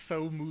how it's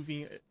so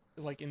moving,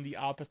 like in the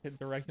opposite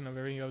direction of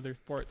every other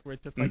sports, where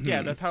it's just like,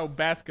 yeah, that's how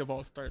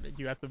basketball started.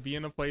 You have to be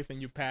in a place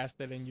and you passed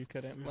it and you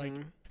couldn't like,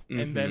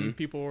 and then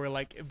people were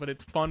like, but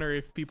it's funner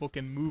if people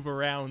can move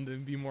around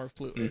and be more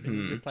fluid. And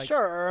you're just like,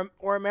 Sure,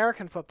 or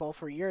American football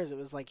for years, it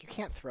was like you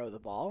can't throw the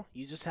ball.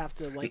 You just have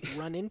to like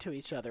run into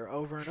each other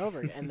over and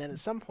over. And then at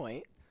some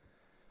point,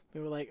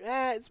 we were like,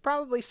 it's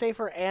probably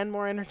safer and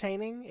more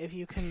entertaining if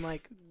you can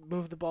like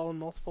move the ball in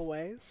multiple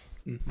ways.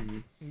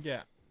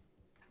 Yeah.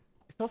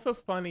 It's also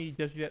funny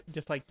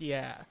just like,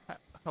 yeah,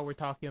 how we're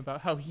talking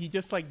about how he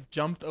just like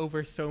jumped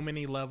over so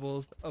many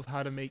levels of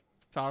how to make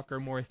soccer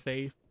more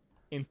safe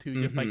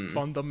into just like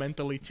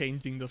fundamentally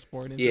changing the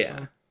sport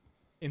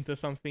into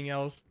something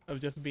else, of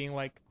just being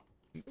like,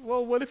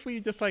 well, what if we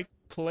just like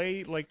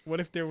play, like what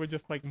if there were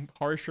just like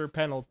harsher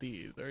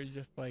penalties, or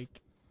just like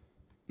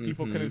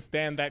people couldn't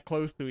stand that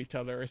close to each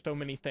other, or so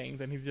many things.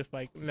 And he's just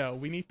like, no,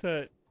 we need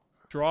to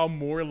draw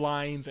more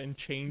lines and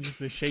change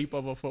the shape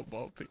of a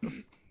football field.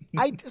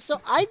 I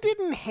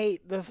didn't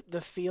hate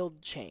the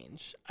field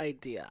change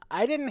idea.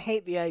 I didn't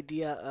hate the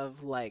idea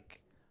of like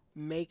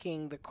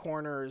making the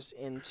corners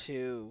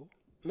into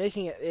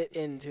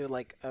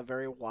like a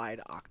very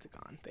wide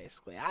octagon.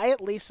 Basically, I at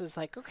least was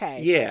like,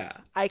 okay, Yeah.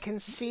 I can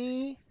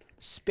see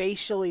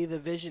spatially the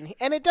vision,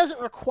 and it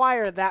doesn't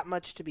require that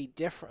much to be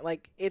different.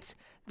 Like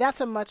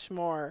that's a much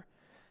more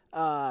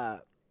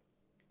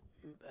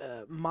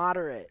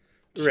moderate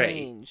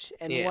change,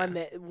 and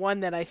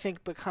one that I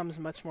think becomes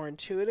much more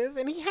intuitive.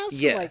 And he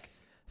has some like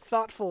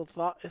thoughtful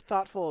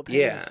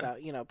opinions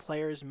about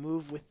players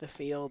move with the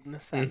field and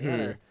this, that, and the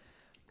other.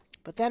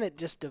 But then it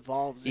just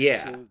devolves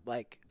into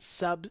like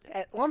sub.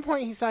 At one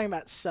point, he's talking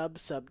about sub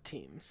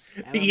teams.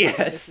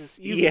 Yes.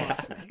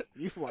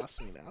 You've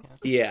lost me now.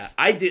 Yeah,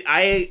 I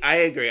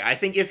agree. I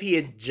think if he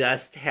had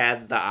just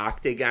had the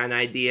octagon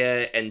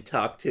idea and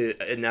talked to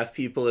enough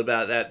people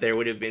about that, there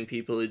would have been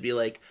people who'd be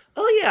like,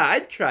 "Oh yeah,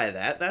 I'd try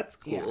that. That's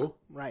cool."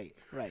 Yeah,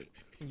 right.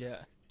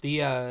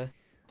 Yeah.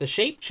 The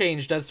shape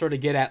change does sort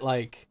of get at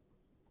like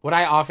what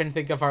I often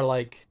think of are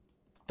like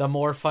the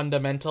more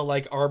fundamental,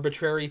 like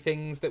arbitrary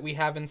things that we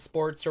have in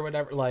sports or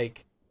whatever,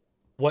 like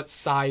what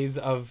size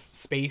of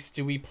space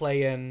do we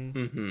play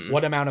in?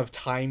 What amount of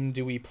time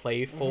do we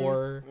play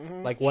for?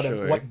 Like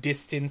what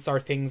distance are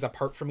things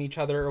apart from each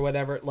other or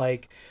whatever?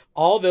 Like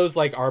all those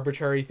like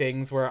arbitrary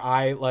things where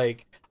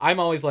I'm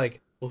always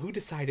like, well, who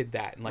decided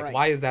that? And like,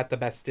 why is that the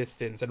best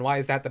distance? And why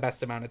is that the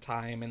best amount of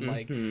time? And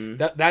like,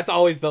 that's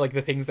always the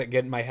things that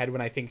get in my head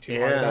when I think too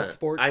hard about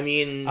sports. I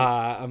mean,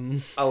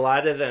 a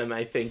lot of them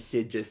I think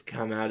did just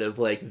come out of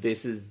like,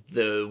 this is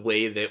the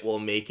way that we'll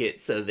make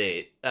it so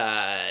that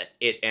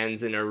it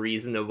ends in a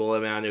reasonable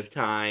amount of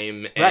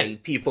time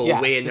and people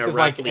win a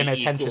roughly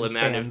equal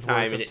amount of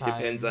time, and it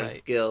depends on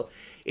skill.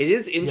 It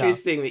is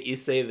interesting that you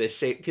say the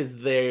shape, because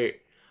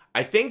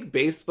I think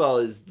baseball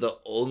is the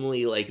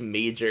only like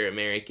major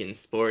American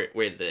sport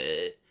where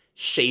the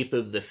shape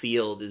of the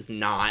field is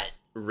not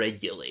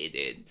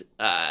regulated.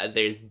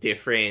 There's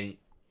different,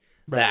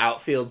 the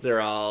outfields are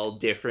all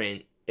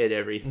different at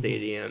every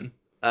stadium.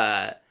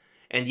 And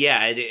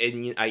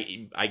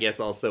I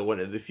guess also one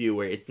of the few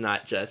where it's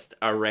not just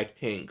a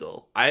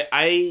rectangle.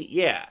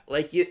 I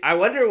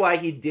wonder why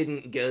he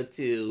didn't go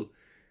to,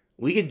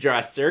 we could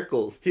draw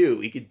circles too.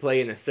 We could play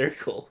in a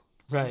circle.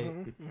 Right.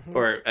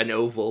 Or an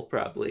oval,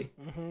 probably.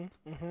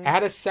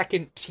 Add a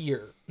second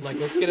tier. Like,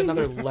 let's get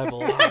another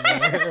level on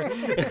there.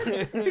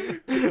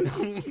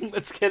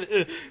 let's go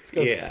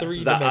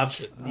 3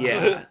 dimensions.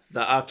 The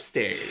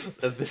upstairs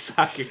of the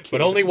soccer game.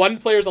 But only one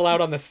player's allowed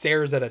on the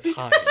stairs at a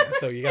time,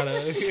 so you gotta...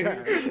 For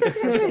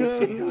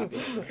safety,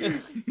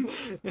 obviously.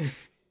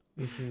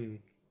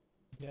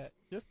 Yeah,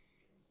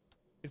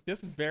 it's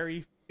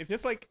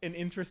just like an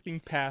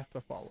interesting path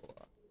to follow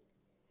up.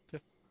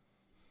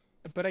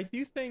 But I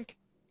do think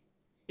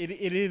it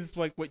is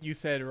like what you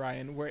said,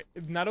 Ryan, where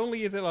not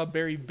only is it a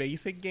very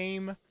basic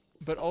game,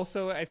 but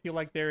also I feel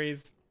like there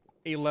is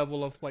a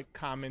level of like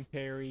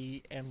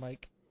commentary and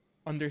like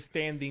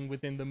understanding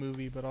within the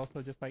movie, but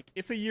also just like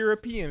it's a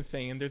European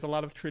thing and there's a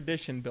lot of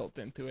tradition built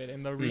into it.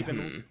 And the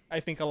reason I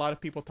think a lot of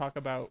people talk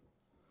about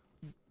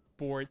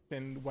sports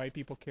and why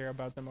people care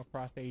about them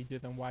across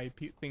ages and why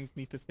things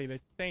need to stay the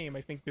same,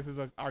 I think this is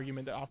an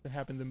argument that often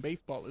happens in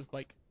baseball, is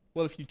like,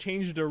 well, if you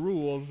change the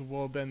rules,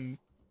 well, then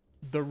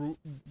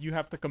you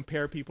have to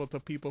compare people to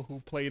people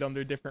who played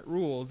under different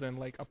rules, and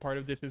like a part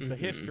of this is the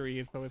history.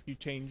 And so if you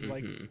change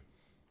like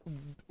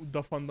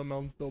the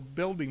fundamental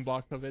building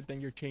blocks of it,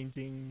 then you're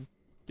changing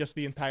just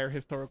the entire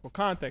historical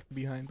context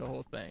behind the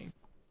whole thing.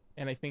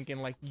 And I think in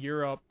like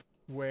Europe,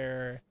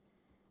 where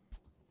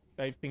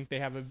I think they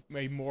have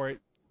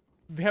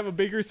they have a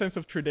bigger sense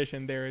of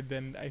tradition there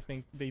than I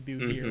think they do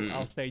here.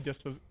 I'll say,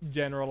 just to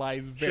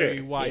generalize very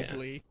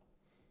widely.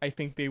 I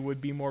think they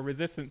would be more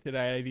resistant to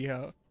that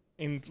idea,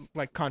 in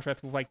like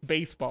contrast with like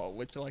baseball,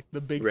 which like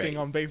the big thing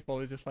on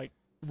baseball is just like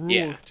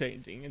rules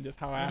changing and just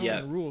how often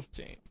the rules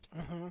change.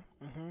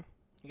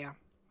 Yeah,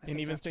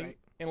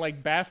 and in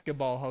like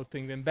basketball, how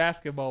things in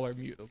basketball are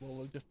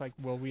mutable. Just like,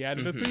 well, we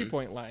added a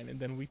 3-point line, and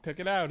then we took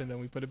it out, and then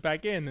we put it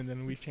back in, and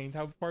then we changed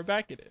how far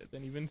back it is.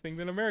 And even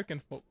things in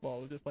American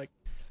football, just like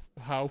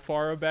how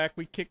far back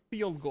we kick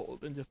field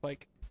goals, and just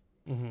like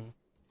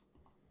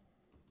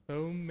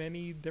so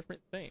many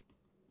different things.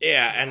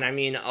 Yeah, and I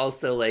mean,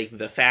 also, like,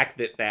 the fact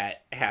that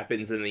that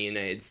happens in the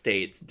United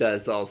States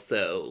does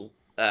also,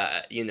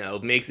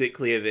 makes it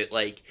clear that,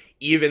 like,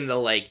 even the,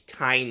 like,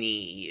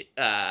 tiny,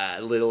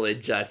 little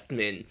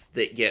adjustments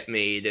that get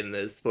made in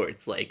those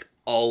sports, like,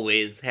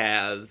 always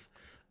have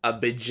a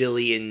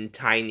bajillion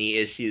tiny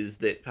issues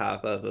that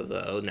pop up of,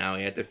 oh, now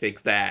we have to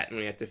fix that, and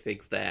we have to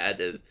fix that,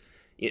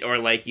 or,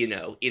 like,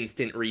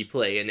 instant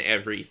replay in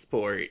every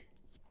sport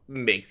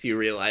makes you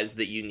realize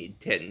that you need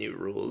 10 new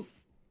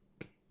rules.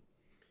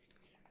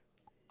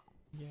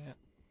 Yeah,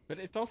 but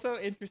it's also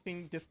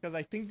interesting just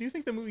because do you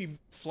think the movie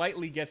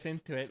slightly gets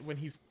into it when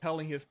he's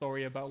telling his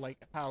story about like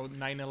how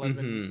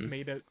 9/11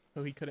 made it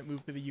so he couldn't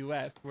move to the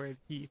U.S., where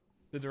the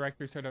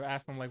director sort of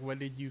asked him like, what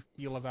did you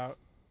feel about,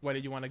 why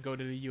did you want to go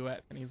to the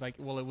U.S.? And he's like,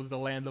 well, it was the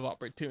land of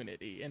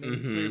opportunity. And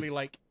it's clearly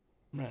like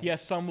he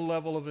has some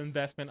level of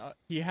investment.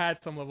 He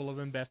had some level of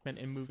investment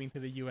in moving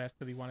to the U.S.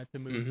 because he wanted to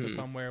move to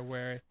somewhere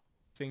where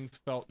things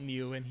felt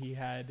new and he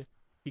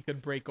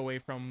could break away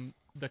from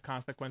the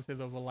consequences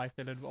of a life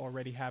that had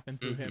already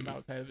happened to him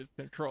outside of his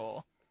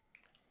control.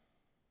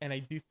 And I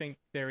do think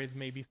there is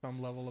maybe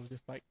some level of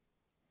just like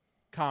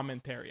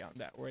commentary on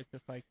that, where it's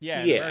just like, in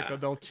America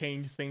they'll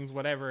change things,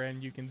 whatever,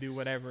 and you can do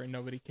whatever and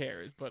nobody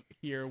cares. But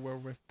here, where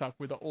we're stuck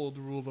with the old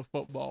rules of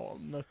football,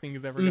 nothing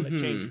is ever going to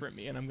change for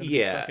me, and I'm going to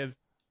be stuck as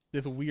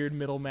this weird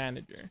middle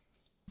manager.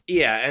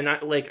 Yeah, and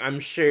I'm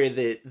sure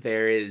that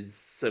there is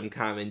some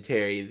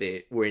commentary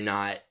that we're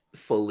not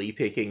fully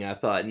picking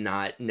up on,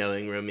 not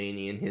knowing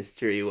Romanian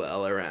history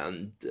well,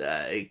 around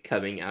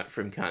coming out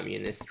from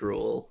communist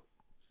rule.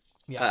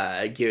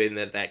 Yeah. Given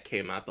that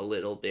came up a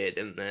little bit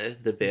in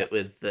the bit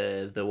with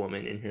the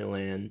woman in her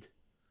land.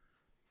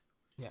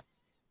 Yeah.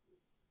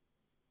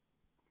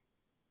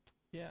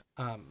 Yeah.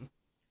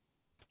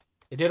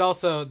 It did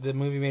also, the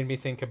movie made me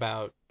think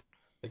about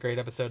the great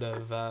episode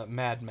of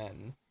Mad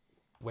Men,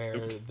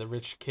 where the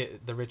rich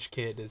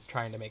kid is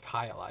trying to make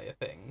Highlight a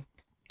thing.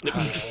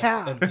 He's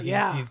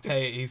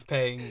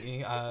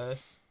paying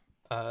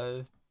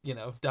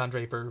Don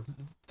Draper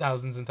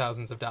thousands and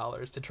thousands of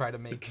dollars to try to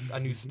make a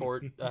new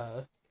sport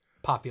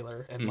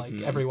popular, and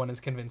like everyone is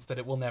convinced that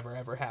it will never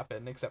ever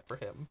happen except for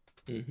him.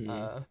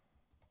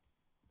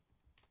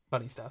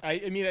 Funny stuff.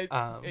 I mean,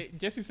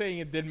 Jesse saying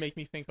it did make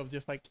me think of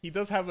just like, he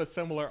does have a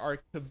similar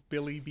arc to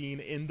Billy Bean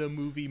in the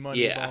movie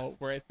Moneyball,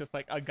 where it's just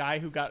like a guy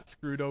who got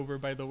screwed over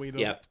by the way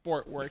the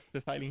sport works,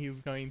 deciding he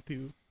was going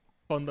to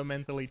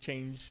fundamentally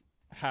change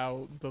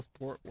how the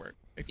sport works.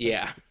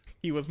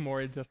 He was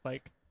more just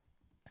like,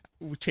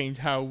 change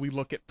how we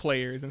look at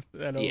players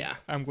instead of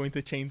I'm going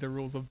to change the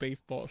rules of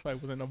baseball so I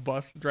wasn't a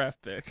bust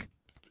draft pick.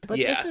 But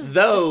this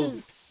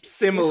is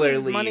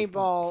similarly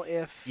Moneyball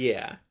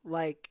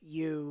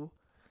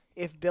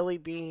if Billy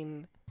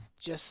Bean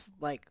just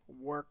like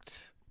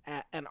worked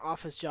at an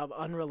office job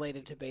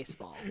unrelated to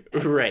baseball.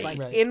 Right.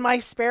 In my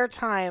spare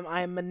time,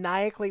 I'm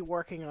maniacally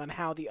working on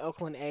how the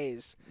Oakland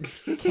A's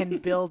can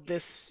build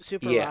this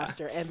super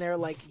roster. And they're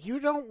like,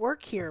 you don't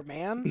work here,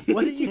 man.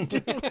 What are you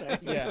doing?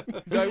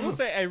 But I will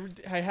say,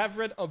 I have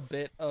read a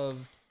bit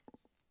of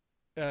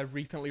a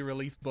recently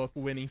released book,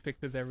 Winning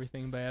Fixes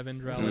Everything by Evan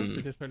Drellis,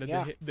 which is sort of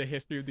the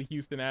history of the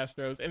Houston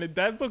Astros. And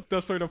that book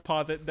does sort of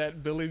posit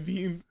that Billy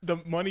Bean, the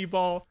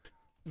Moneyball,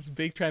 this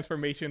big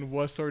transformation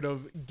was sort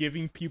of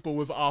giving people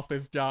with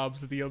office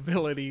jobs the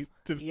ability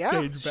to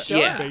change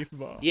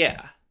baseball.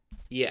 Yeah,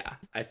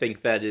 I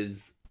think that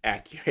is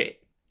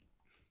accurate.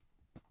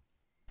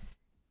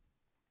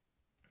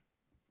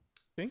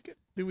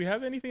 Do we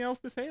have anything else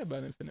to say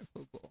about Infinite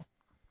Football?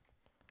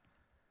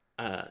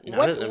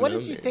 What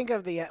did you think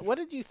of the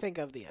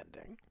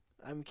ending?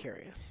 I'm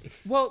curious.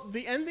 Well,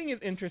 the ending is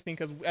interesting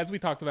because, as we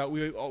talked about,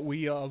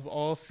 we have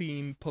all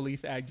seen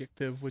Police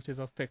Adjective, which is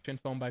a fiction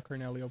film by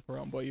Cornelio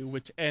Porumboiu,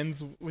 which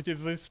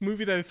is this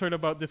movie that is sort of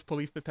about this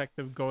police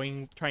detective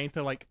trying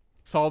to like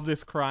solve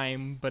this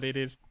crime, but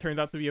turns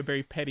out to be a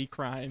very petty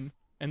crime.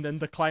 And then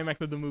the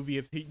climax of the movie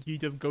is he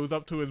just goes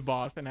up to his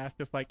boss and asks,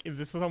 just like, is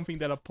this something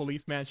that a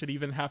policeman should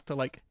even have to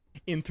like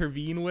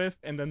intervene with?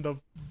 And then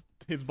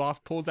his boss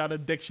pulls out a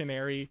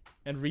dictionary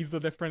and reads the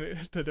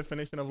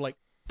definition of like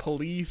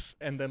police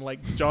and then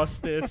like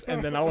justice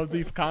and then all of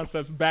these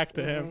concepts back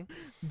to him,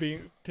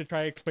 to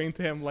try to explain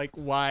to him like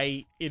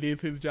why it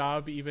is his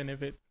job, even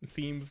if it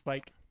seems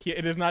like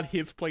it is not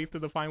his place to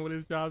define what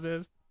his job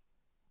is.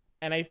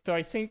 And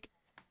I think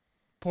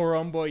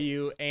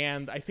Porumboiu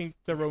and I think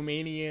the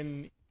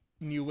Romanian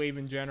New Wave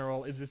in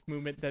general is this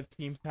movement that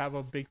seems to have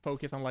a big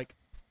focus on like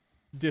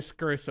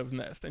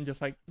discursiveness and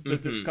just like the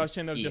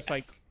discussion of just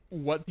like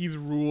what these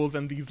rules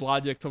and these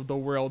logics of the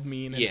world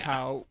mean and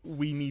how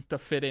we need to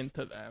fit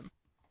into them.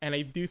 And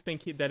I do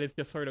think that it's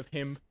just sort of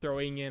him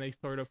throwing in a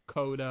sort of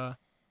coda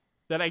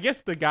that I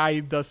guess the guy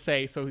does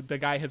say, so the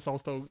guy has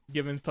also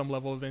given some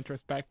level of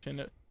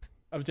introspection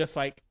of just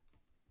like,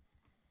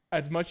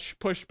 as much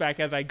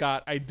pushback as I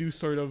got, I do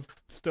sort of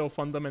still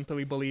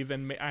fundamentally believe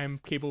and I'm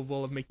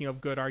capable of making a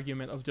good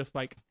argument of just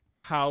like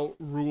how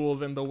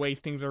rules and the way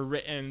things are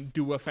written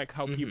do affect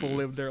how people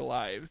live their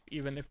lives.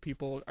 Even if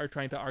people are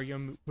trying to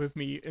argue with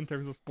me in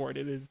terms of sport,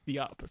 it is the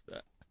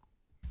opposite.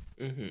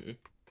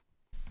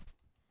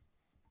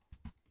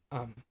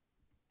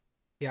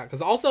 Yeah,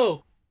 because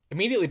also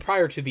immediately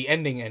prior to the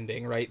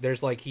ending, right?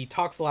 There's like he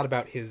talks a lot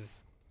about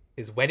his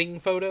wedding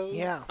photos,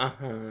 Yeah.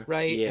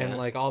 right, Yeah. and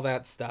like all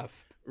that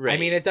stuff. Right. I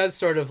mean, it does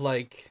sort of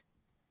like,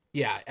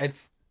 yeah,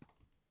 it's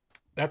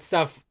that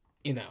stuff,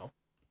 you know,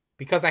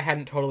 because I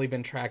hadn't totally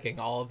been tracking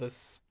all of the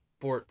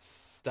sports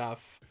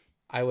stuff.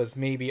 I was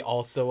maybe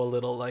also a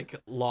little like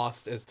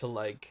lost as to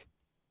like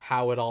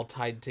how it all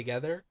tied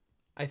together.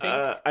 I think.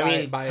 I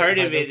mean, part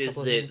of it those is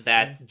couple of that things.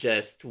 that's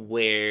just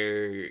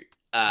where,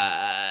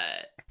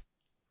 at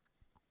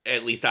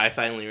least I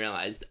finally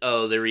realized,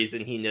 oh, the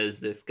reason he knows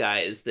this guy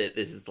is that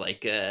this is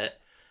like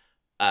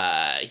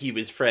he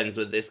was friends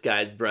with this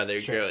guy's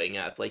brother growing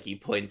up. Like he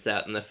points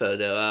out in the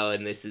photo, oh,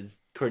 and this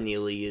is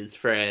Cornelia's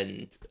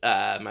friend,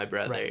 my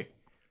brother.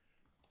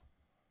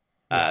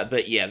 Right.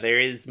 But yeah, there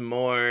is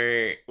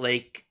more,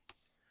 like,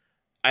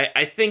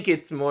 I think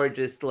it's more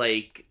just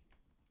like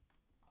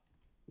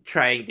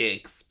trying to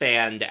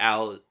expand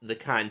out the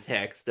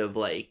context of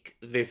like,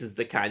 this is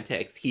the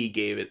context he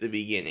gave at the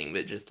beginning,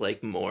 but just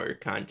like more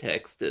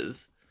context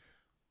of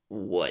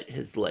what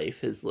his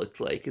life has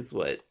looked like is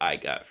what I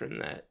got from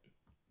that.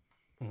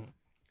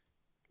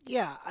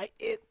 Yeah,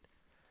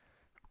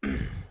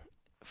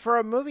 for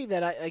a movie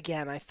that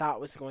I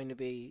thought was going to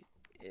be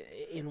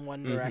in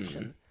one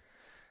direction,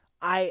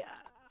 I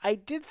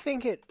did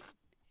think it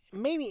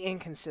maybe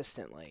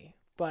inconsistently,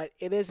 but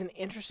it is an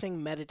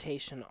interesting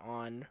meditation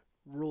on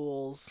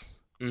rules,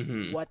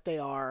 what they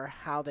are,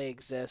 how they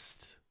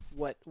exist,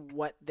 what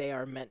they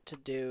are meant to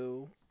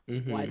do,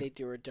 why they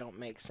do or don't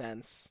make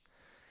sense.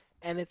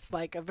 And it's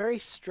like a very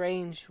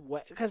strange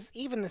way, because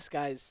even this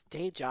guy's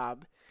day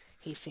job,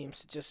 he seems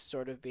to just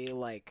sort of be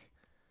like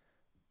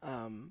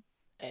a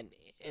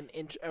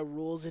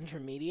rules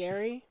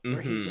intermediary,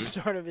 where he just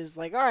sort of is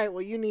like, all right,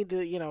 well, you need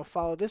to,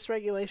 follow this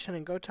regulation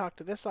and go talk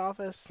to this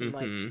office. And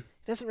like, he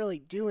doesn't really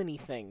do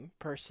anything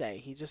per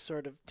se. He just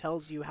sort of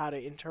tells you how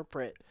to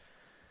interpret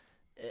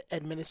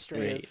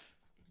administrative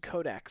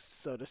codex,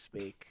 so to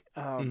speak.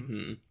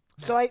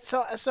 So I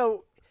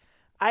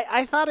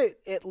thought it,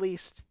 at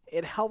least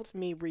it helped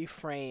me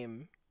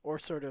reframe or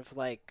sort of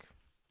like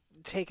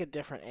take a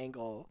different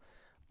angle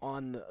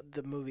on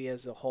the movie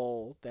as a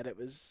whole, that it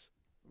was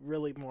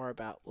really more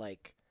about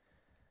like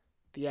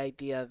the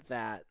idea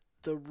that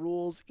the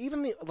rules,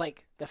 even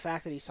the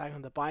fact that he's talking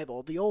about the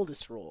Bible, the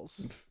oldest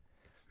rules,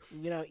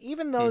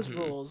 even those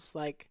rules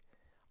like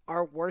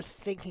are worth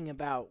thinking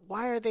about.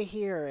 Why are they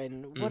here,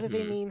 and what do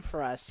they mean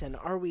for us, and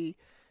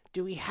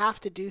do we have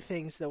to do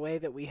things the way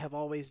that we have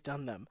always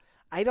done them?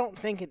 I don't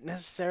think it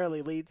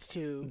necessarily leads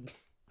to,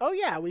 oh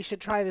yeah, we should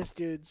try this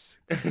dude's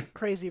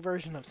crazy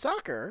version of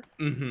soccer.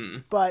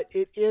 But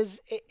it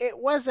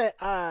was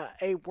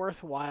a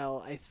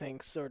worthwhile, I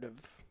think, sort of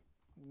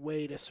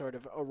way to sort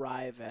of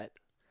arrive at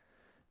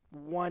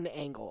one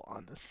angle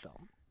on this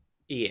film.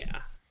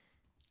 Yeah.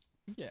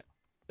 Yeah.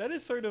 That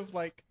is sort of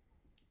like,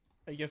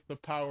 I guess, the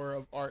power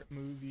of art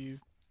movies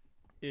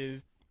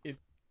is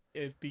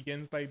it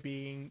begins by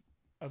being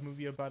a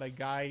movie about a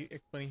guy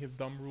explaining his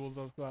dumb rules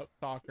about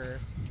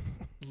soccer,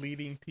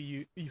 leading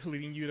you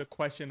to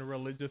question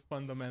religious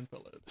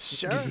fundamentalism.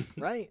 Sure,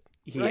 right.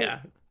 Yeah. Right.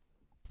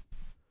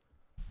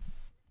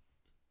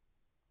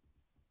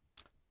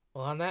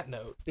 Well, on that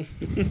note,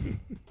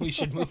 we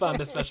should move on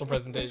to special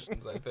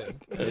presentations, I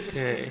think.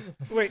 Okay.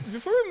 Wait,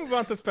 before we move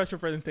on to special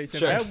presentations,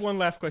 Sure. I have one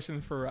last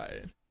question for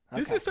Ryan.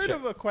 This Okay, is sort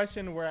of a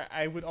question where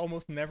I would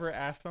almost never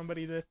ask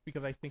somebody this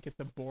because I think it's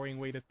a boring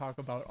way to talk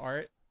about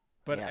art.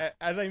 But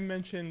as I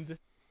mentioned,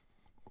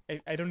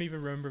 I don't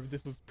even remember if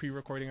this was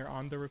pre-recording or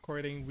on the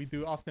recording. We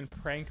do often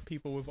prank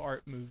people with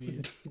art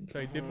movies. So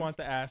I did want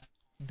to ask,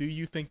 do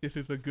you think this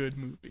is a good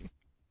movie?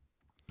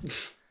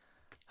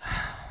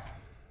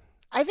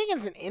 I think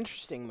it's an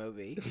interesting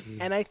movie,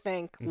 and I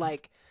think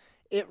like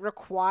it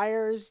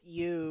requires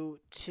you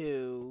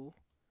to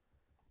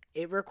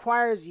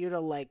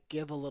like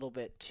give a little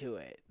bit to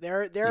it.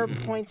 There are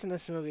points in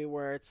this movie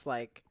where it's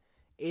like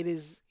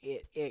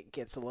it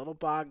gets a little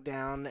bogged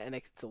down and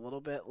it gets a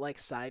little bit like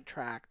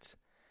sidetracked.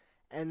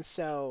 And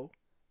so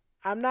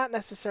I'm not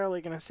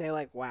necessarily going to say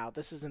like, wow,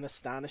 this is an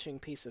astonishing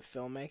piece of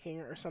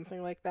filmmaking or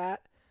something like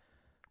that.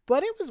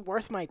 But it was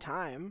worth my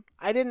time.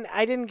 I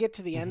didn't get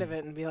to the end of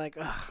it and be like,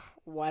 ugh,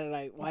 why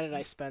did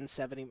I spend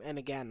 70, and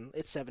again,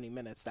 it's 70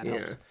 minutes, that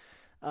helps.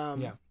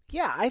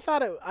 Yeah, I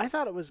thought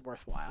it was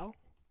worthwhile.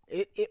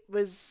 It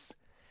was,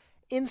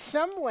 in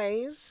some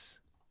ways,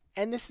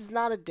 and this is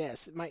not a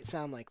diss, it might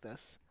sound like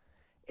this,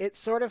 it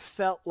sort of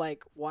felt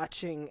like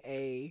watching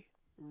a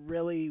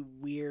really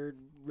weird,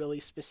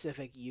 really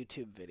specific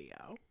YouTube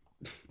video.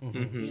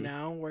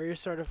 Where you're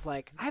sort of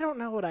like, I don't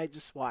know what I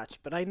just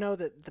watched, but I know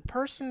that the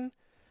person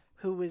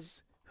who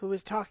who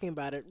is talking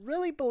about it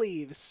really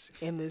believes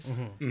in this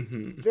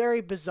Mm-hmm.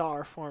 very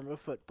bizarre form of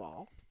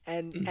football.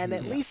 And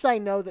at least I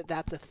know that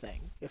that's a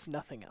thing, if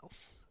nothing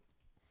else.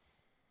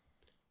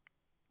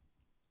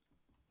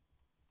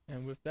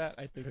 And with that,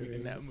 I think we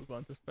can now move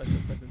on to special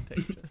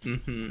presentation.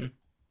 Mm-hmm.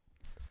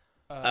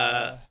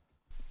 Uh,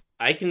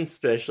 I can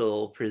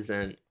special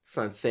present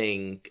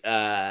something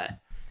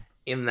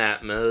in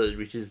that mode,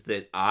 which is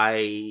that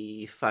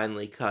I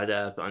finally caught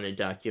up on a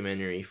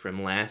documentary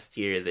from last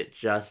year that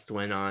just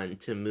went on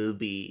to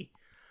Mubi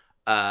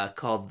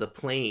called The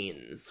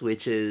Plains,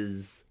 which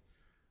is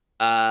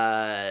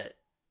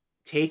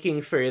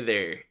taking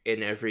further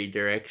in every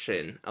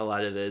direction a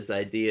lot of those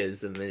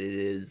ideas, and that it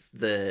is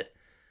the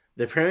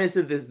premise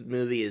of this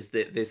movie is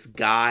that this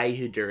guy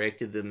who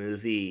directed the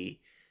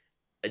movie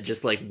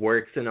just like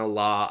works in a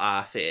law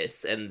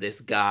office, and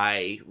this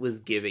guy was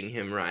giving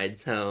him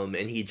rides home,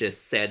 and he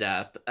just set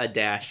up a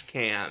dash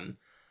cam,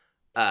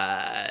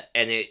 and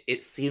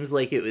it seems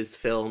like it was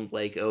filmed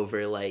like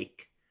over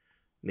like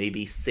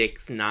maybe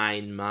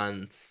 6-9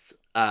 months,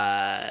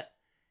 and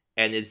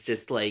it's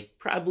just like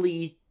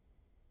probably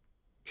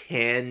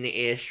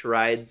 10-ish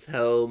rides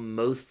home,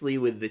 mostly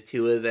with the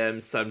two of them,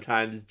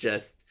 sometimes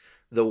just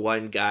the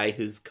one guy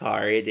whose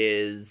car it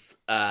is,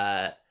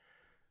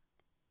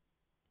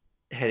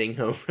 heading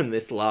home from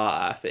this law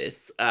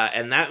office.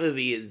 And that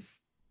movie is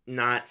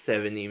not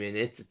 70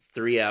 minutes, it's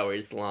 3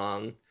 hours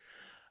long.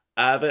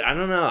 But I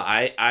don't know,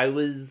 I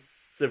was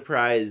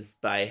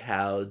surprised by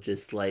how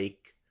just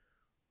like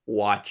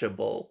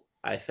watchable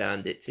I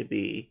found it to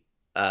be.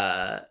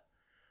 I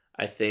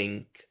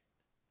think,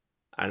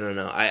 I don't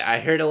know, I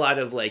heard a lot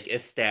of like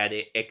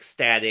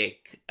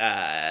ecstatic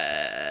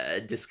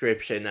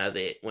description of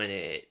it when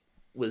it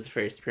was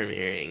first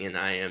premiering, and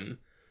I am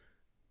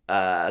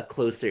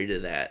closer to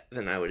that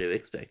than I would have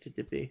expected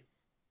to be.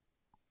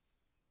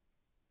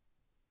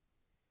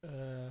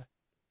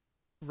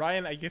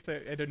 Ryan, I guess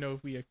I don't know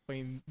if we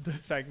explained the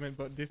segment,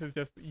 but this is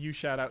just you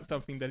shout out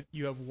something that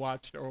you have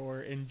watched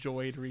or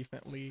enjoyed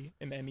recently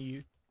in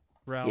any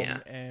realm. Yeah.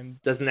 And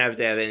Doesn't have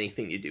to have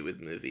anything to do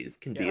with movies.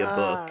 Can be a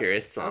book or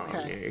a song.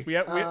 Okay.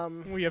 Or...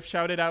 we have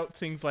shouted out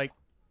things like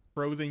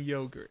frozen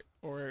yogurt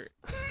or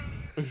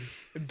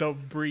the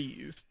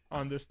breeze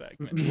on this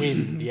segment.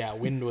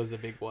 Wind was a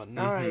big one.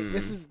 All right,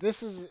 this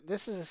is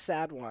a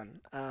sad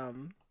one.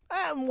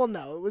 Well,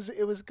 no,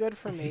 it was good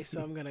for me,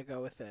 so I'm gonna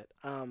go with it.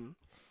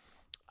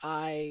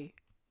 I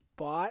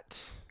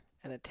bought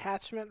an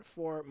attachment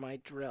for my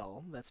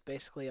drill that's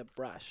basically a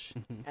brush,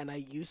 and I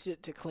used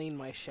it to clean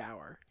my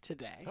shower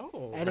today.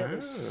 Oh. And it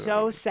was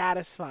so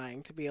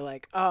satisfying to be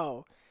like,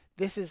 oh,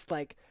 this is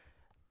like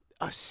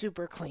a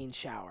super clean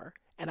shower.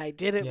 And I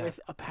did it with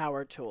a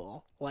power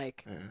tool.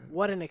 Like,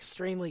 what an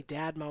extremely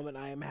dad moment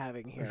I am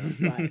having here.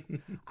 But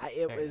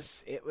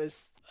it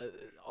was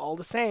all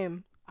the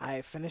same.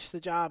 I finished the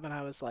job and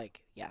I was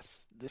like,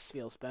 yes, this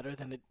feels better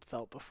than it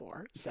felt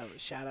before. So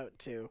shout out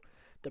to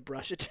the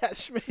brush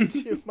attachment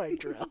to my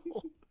drill.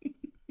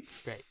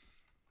 Great.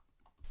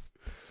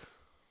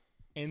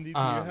 Andy, do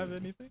you have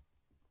anything?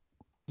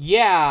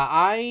 Yeah,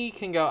 I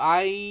can go.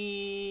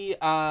 I'm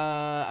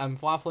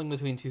waffling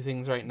between two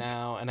things right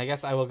now, and I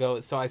guess I will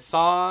go. So I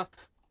saw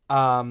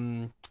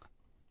Ray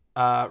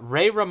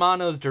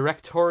Romano's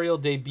directorial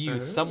debut,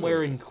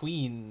 Somewhere in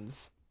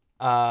Queens,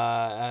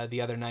 the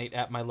other night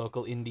at my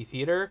local indie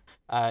theater.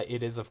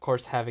 It is, of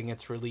course, having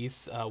its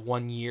release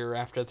 1 year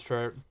after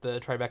the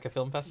Tribeca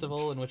Film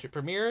Festival in which it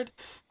premiered.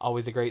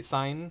 Always a great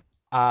sign.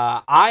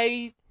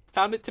 I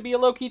found it to be a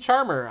low-key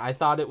charmer. I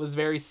thought it was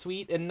very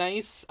sweet and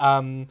nice.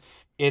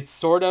 It's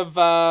sort of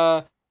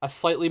a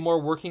slightly more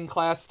working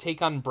class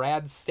take on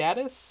Brad's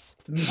Status,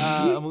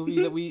 a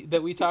movie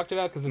that we talked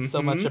about, because it's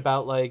so much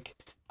about like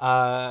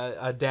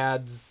a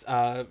dad's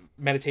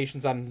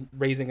meditations on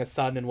raising a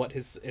son and what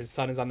his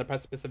son is on the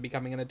precipice of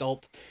becoming an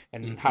adult,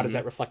 and how does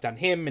that reflect on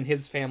him and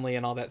his family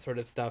and all that sort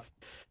of stuff.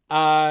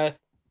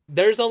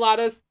 There's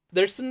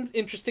some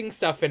interesting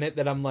stuff in it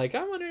that I'm like,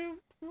 I wonder,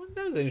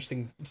 that was an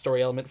interesting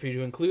story element for you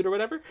to include or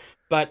whatever.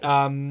 But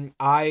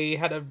I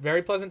had a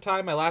very pleasant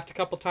time. I laughed a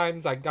couple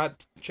times. I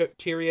got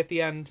teary at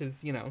the end.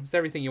 It's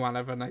everything you want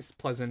out of a nice,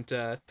 pleasant.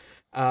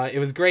 It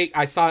was great.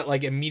 I saw it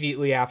like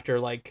immediately after,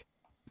 like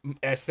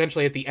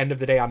essentially at the end of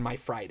the day on my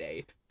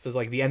Friday. So it was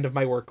like the end of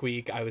my work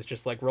week. I was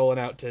just like rolling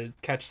out to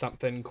catch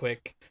something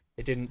quick.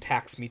 It didn't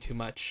tax me too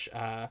much.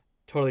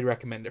 Totally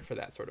recommend it for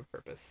that sort of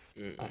purpose.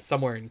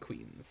 Somewhere in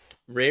Queens.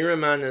 Ray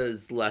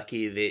Romano's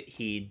lucky that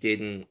he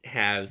didn't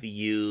have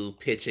you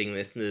pitching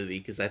this movie,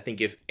 because I think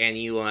if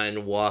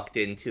anyone walked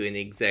into an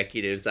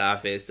executive's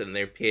office and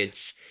their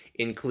pitch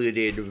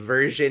included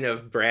version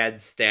of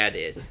Brad's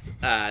Status,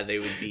 they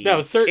would be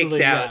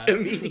kicked out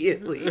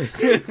immediately.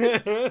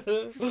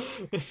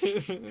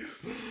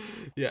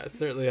 Yeah,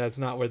 certainly that's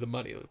not where the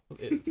money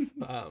is.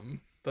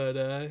 But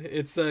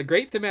it's a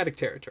great thematic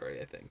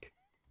territory, I think.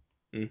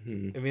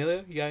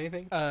 Emilio, you got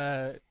anything?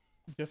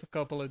 Just a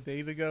couple of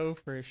days ago,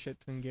 for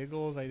shits and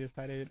giggles, I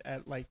decided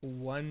at like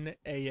 1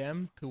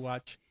 a.m. to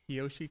watch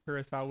Kiyoshi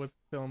Kurosawa's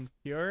film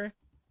Cure,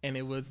 and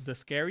it was the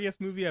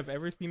scariest movie I've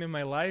ever seen in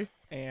my life.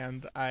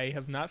 and I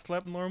have not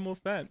slept normal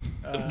since.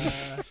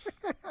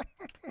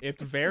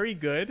 It's very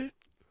good.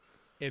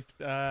 It's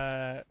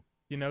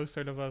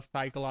sort of a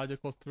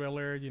psychological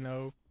thriller.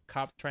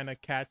 Cops trying to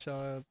catch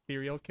a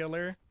serial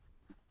killer,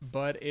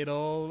 but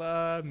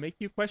it'll make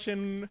you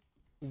question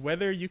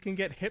whether you can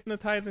get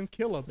hypnotized and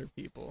kill other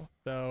people.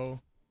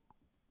 So,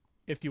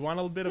 if you want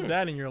a little bit of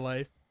that in your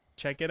life,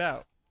 check it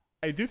out.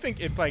 I do think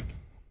it's like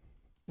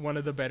one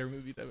of the better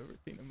movies I've ever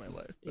seen in my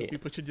life. So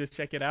people should just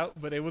check it out.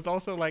 But it was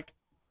also like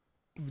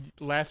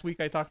last week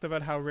I talked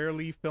about how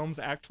rarely films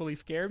actually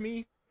scare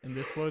me, and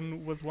this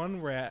one was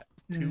one where at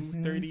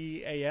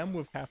 2:30 a.m.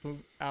 with half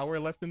an hour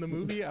left in the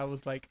movie, I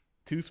was like,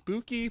 too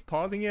spooky,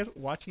 pausing it,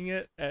 watching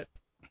it at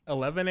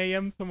 11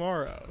 a.m.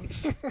 tomorrow,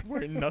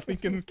 where nothing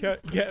can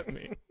get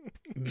me.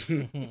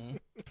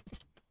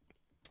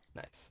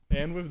 Nice.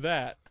 And with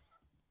that,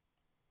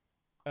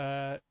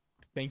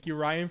 thank you,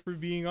 Ryan, for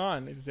being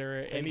on. Is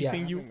there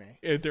anything you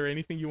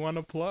want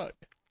to plug?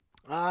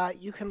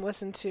 You can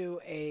listen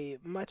to a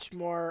much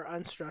more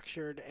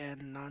unstructured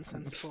and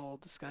nonsensical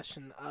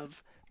discussion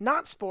of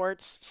not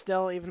sports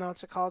still, even though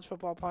it's a college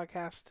football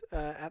podcast,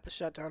 at the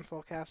Shutdown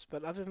Fullcast.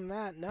 But other than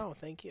that, no,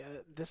 thank you.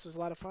 This was a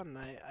lot of fun.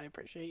 I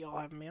appreciate you all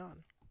having me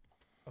on.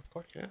 Of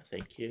course. Yeah,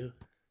 thank you.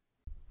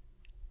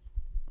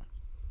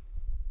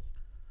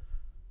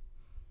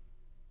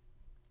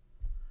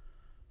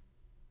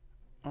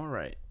 All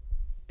right.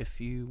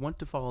 If you want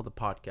to follow the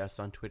podcast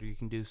on Twitter, you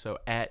can do so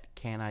at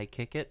Can I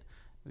Kick It.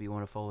 If you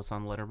want to follow us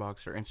on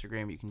Letterboxd or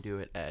Instagram, you can do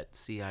it at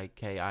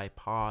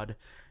CIKIPod.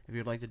 If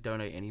you'd like to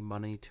donate any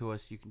money to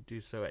us, you can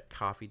do so at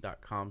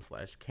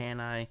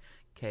coffee.com/cani,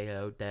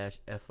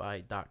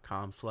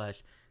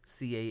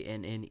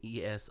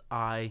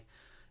 ko-fi.com/CANNESI.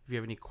 If you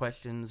have any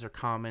questions or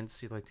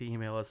comments you'd like to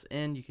email us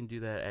in, you can do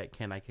that at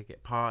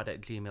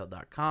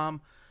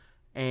canikickitpod@gmail.com.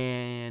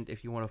 And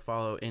if you want to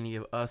follow any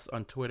of us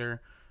on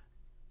Twitter,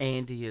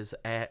 Andy is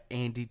at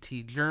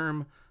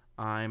AndyTGerm.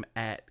 I'm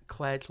at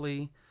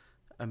Cladgley.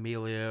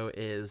 Emilio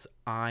is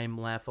I'm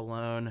Laugh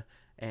Alone.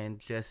 And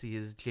Jesse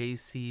is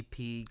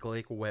JCP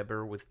Blake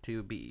Weber with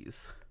 2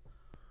 B's.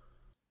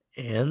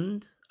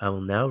 And I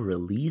will now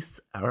release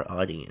our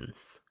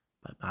audience.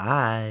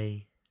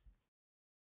 Bye-bye.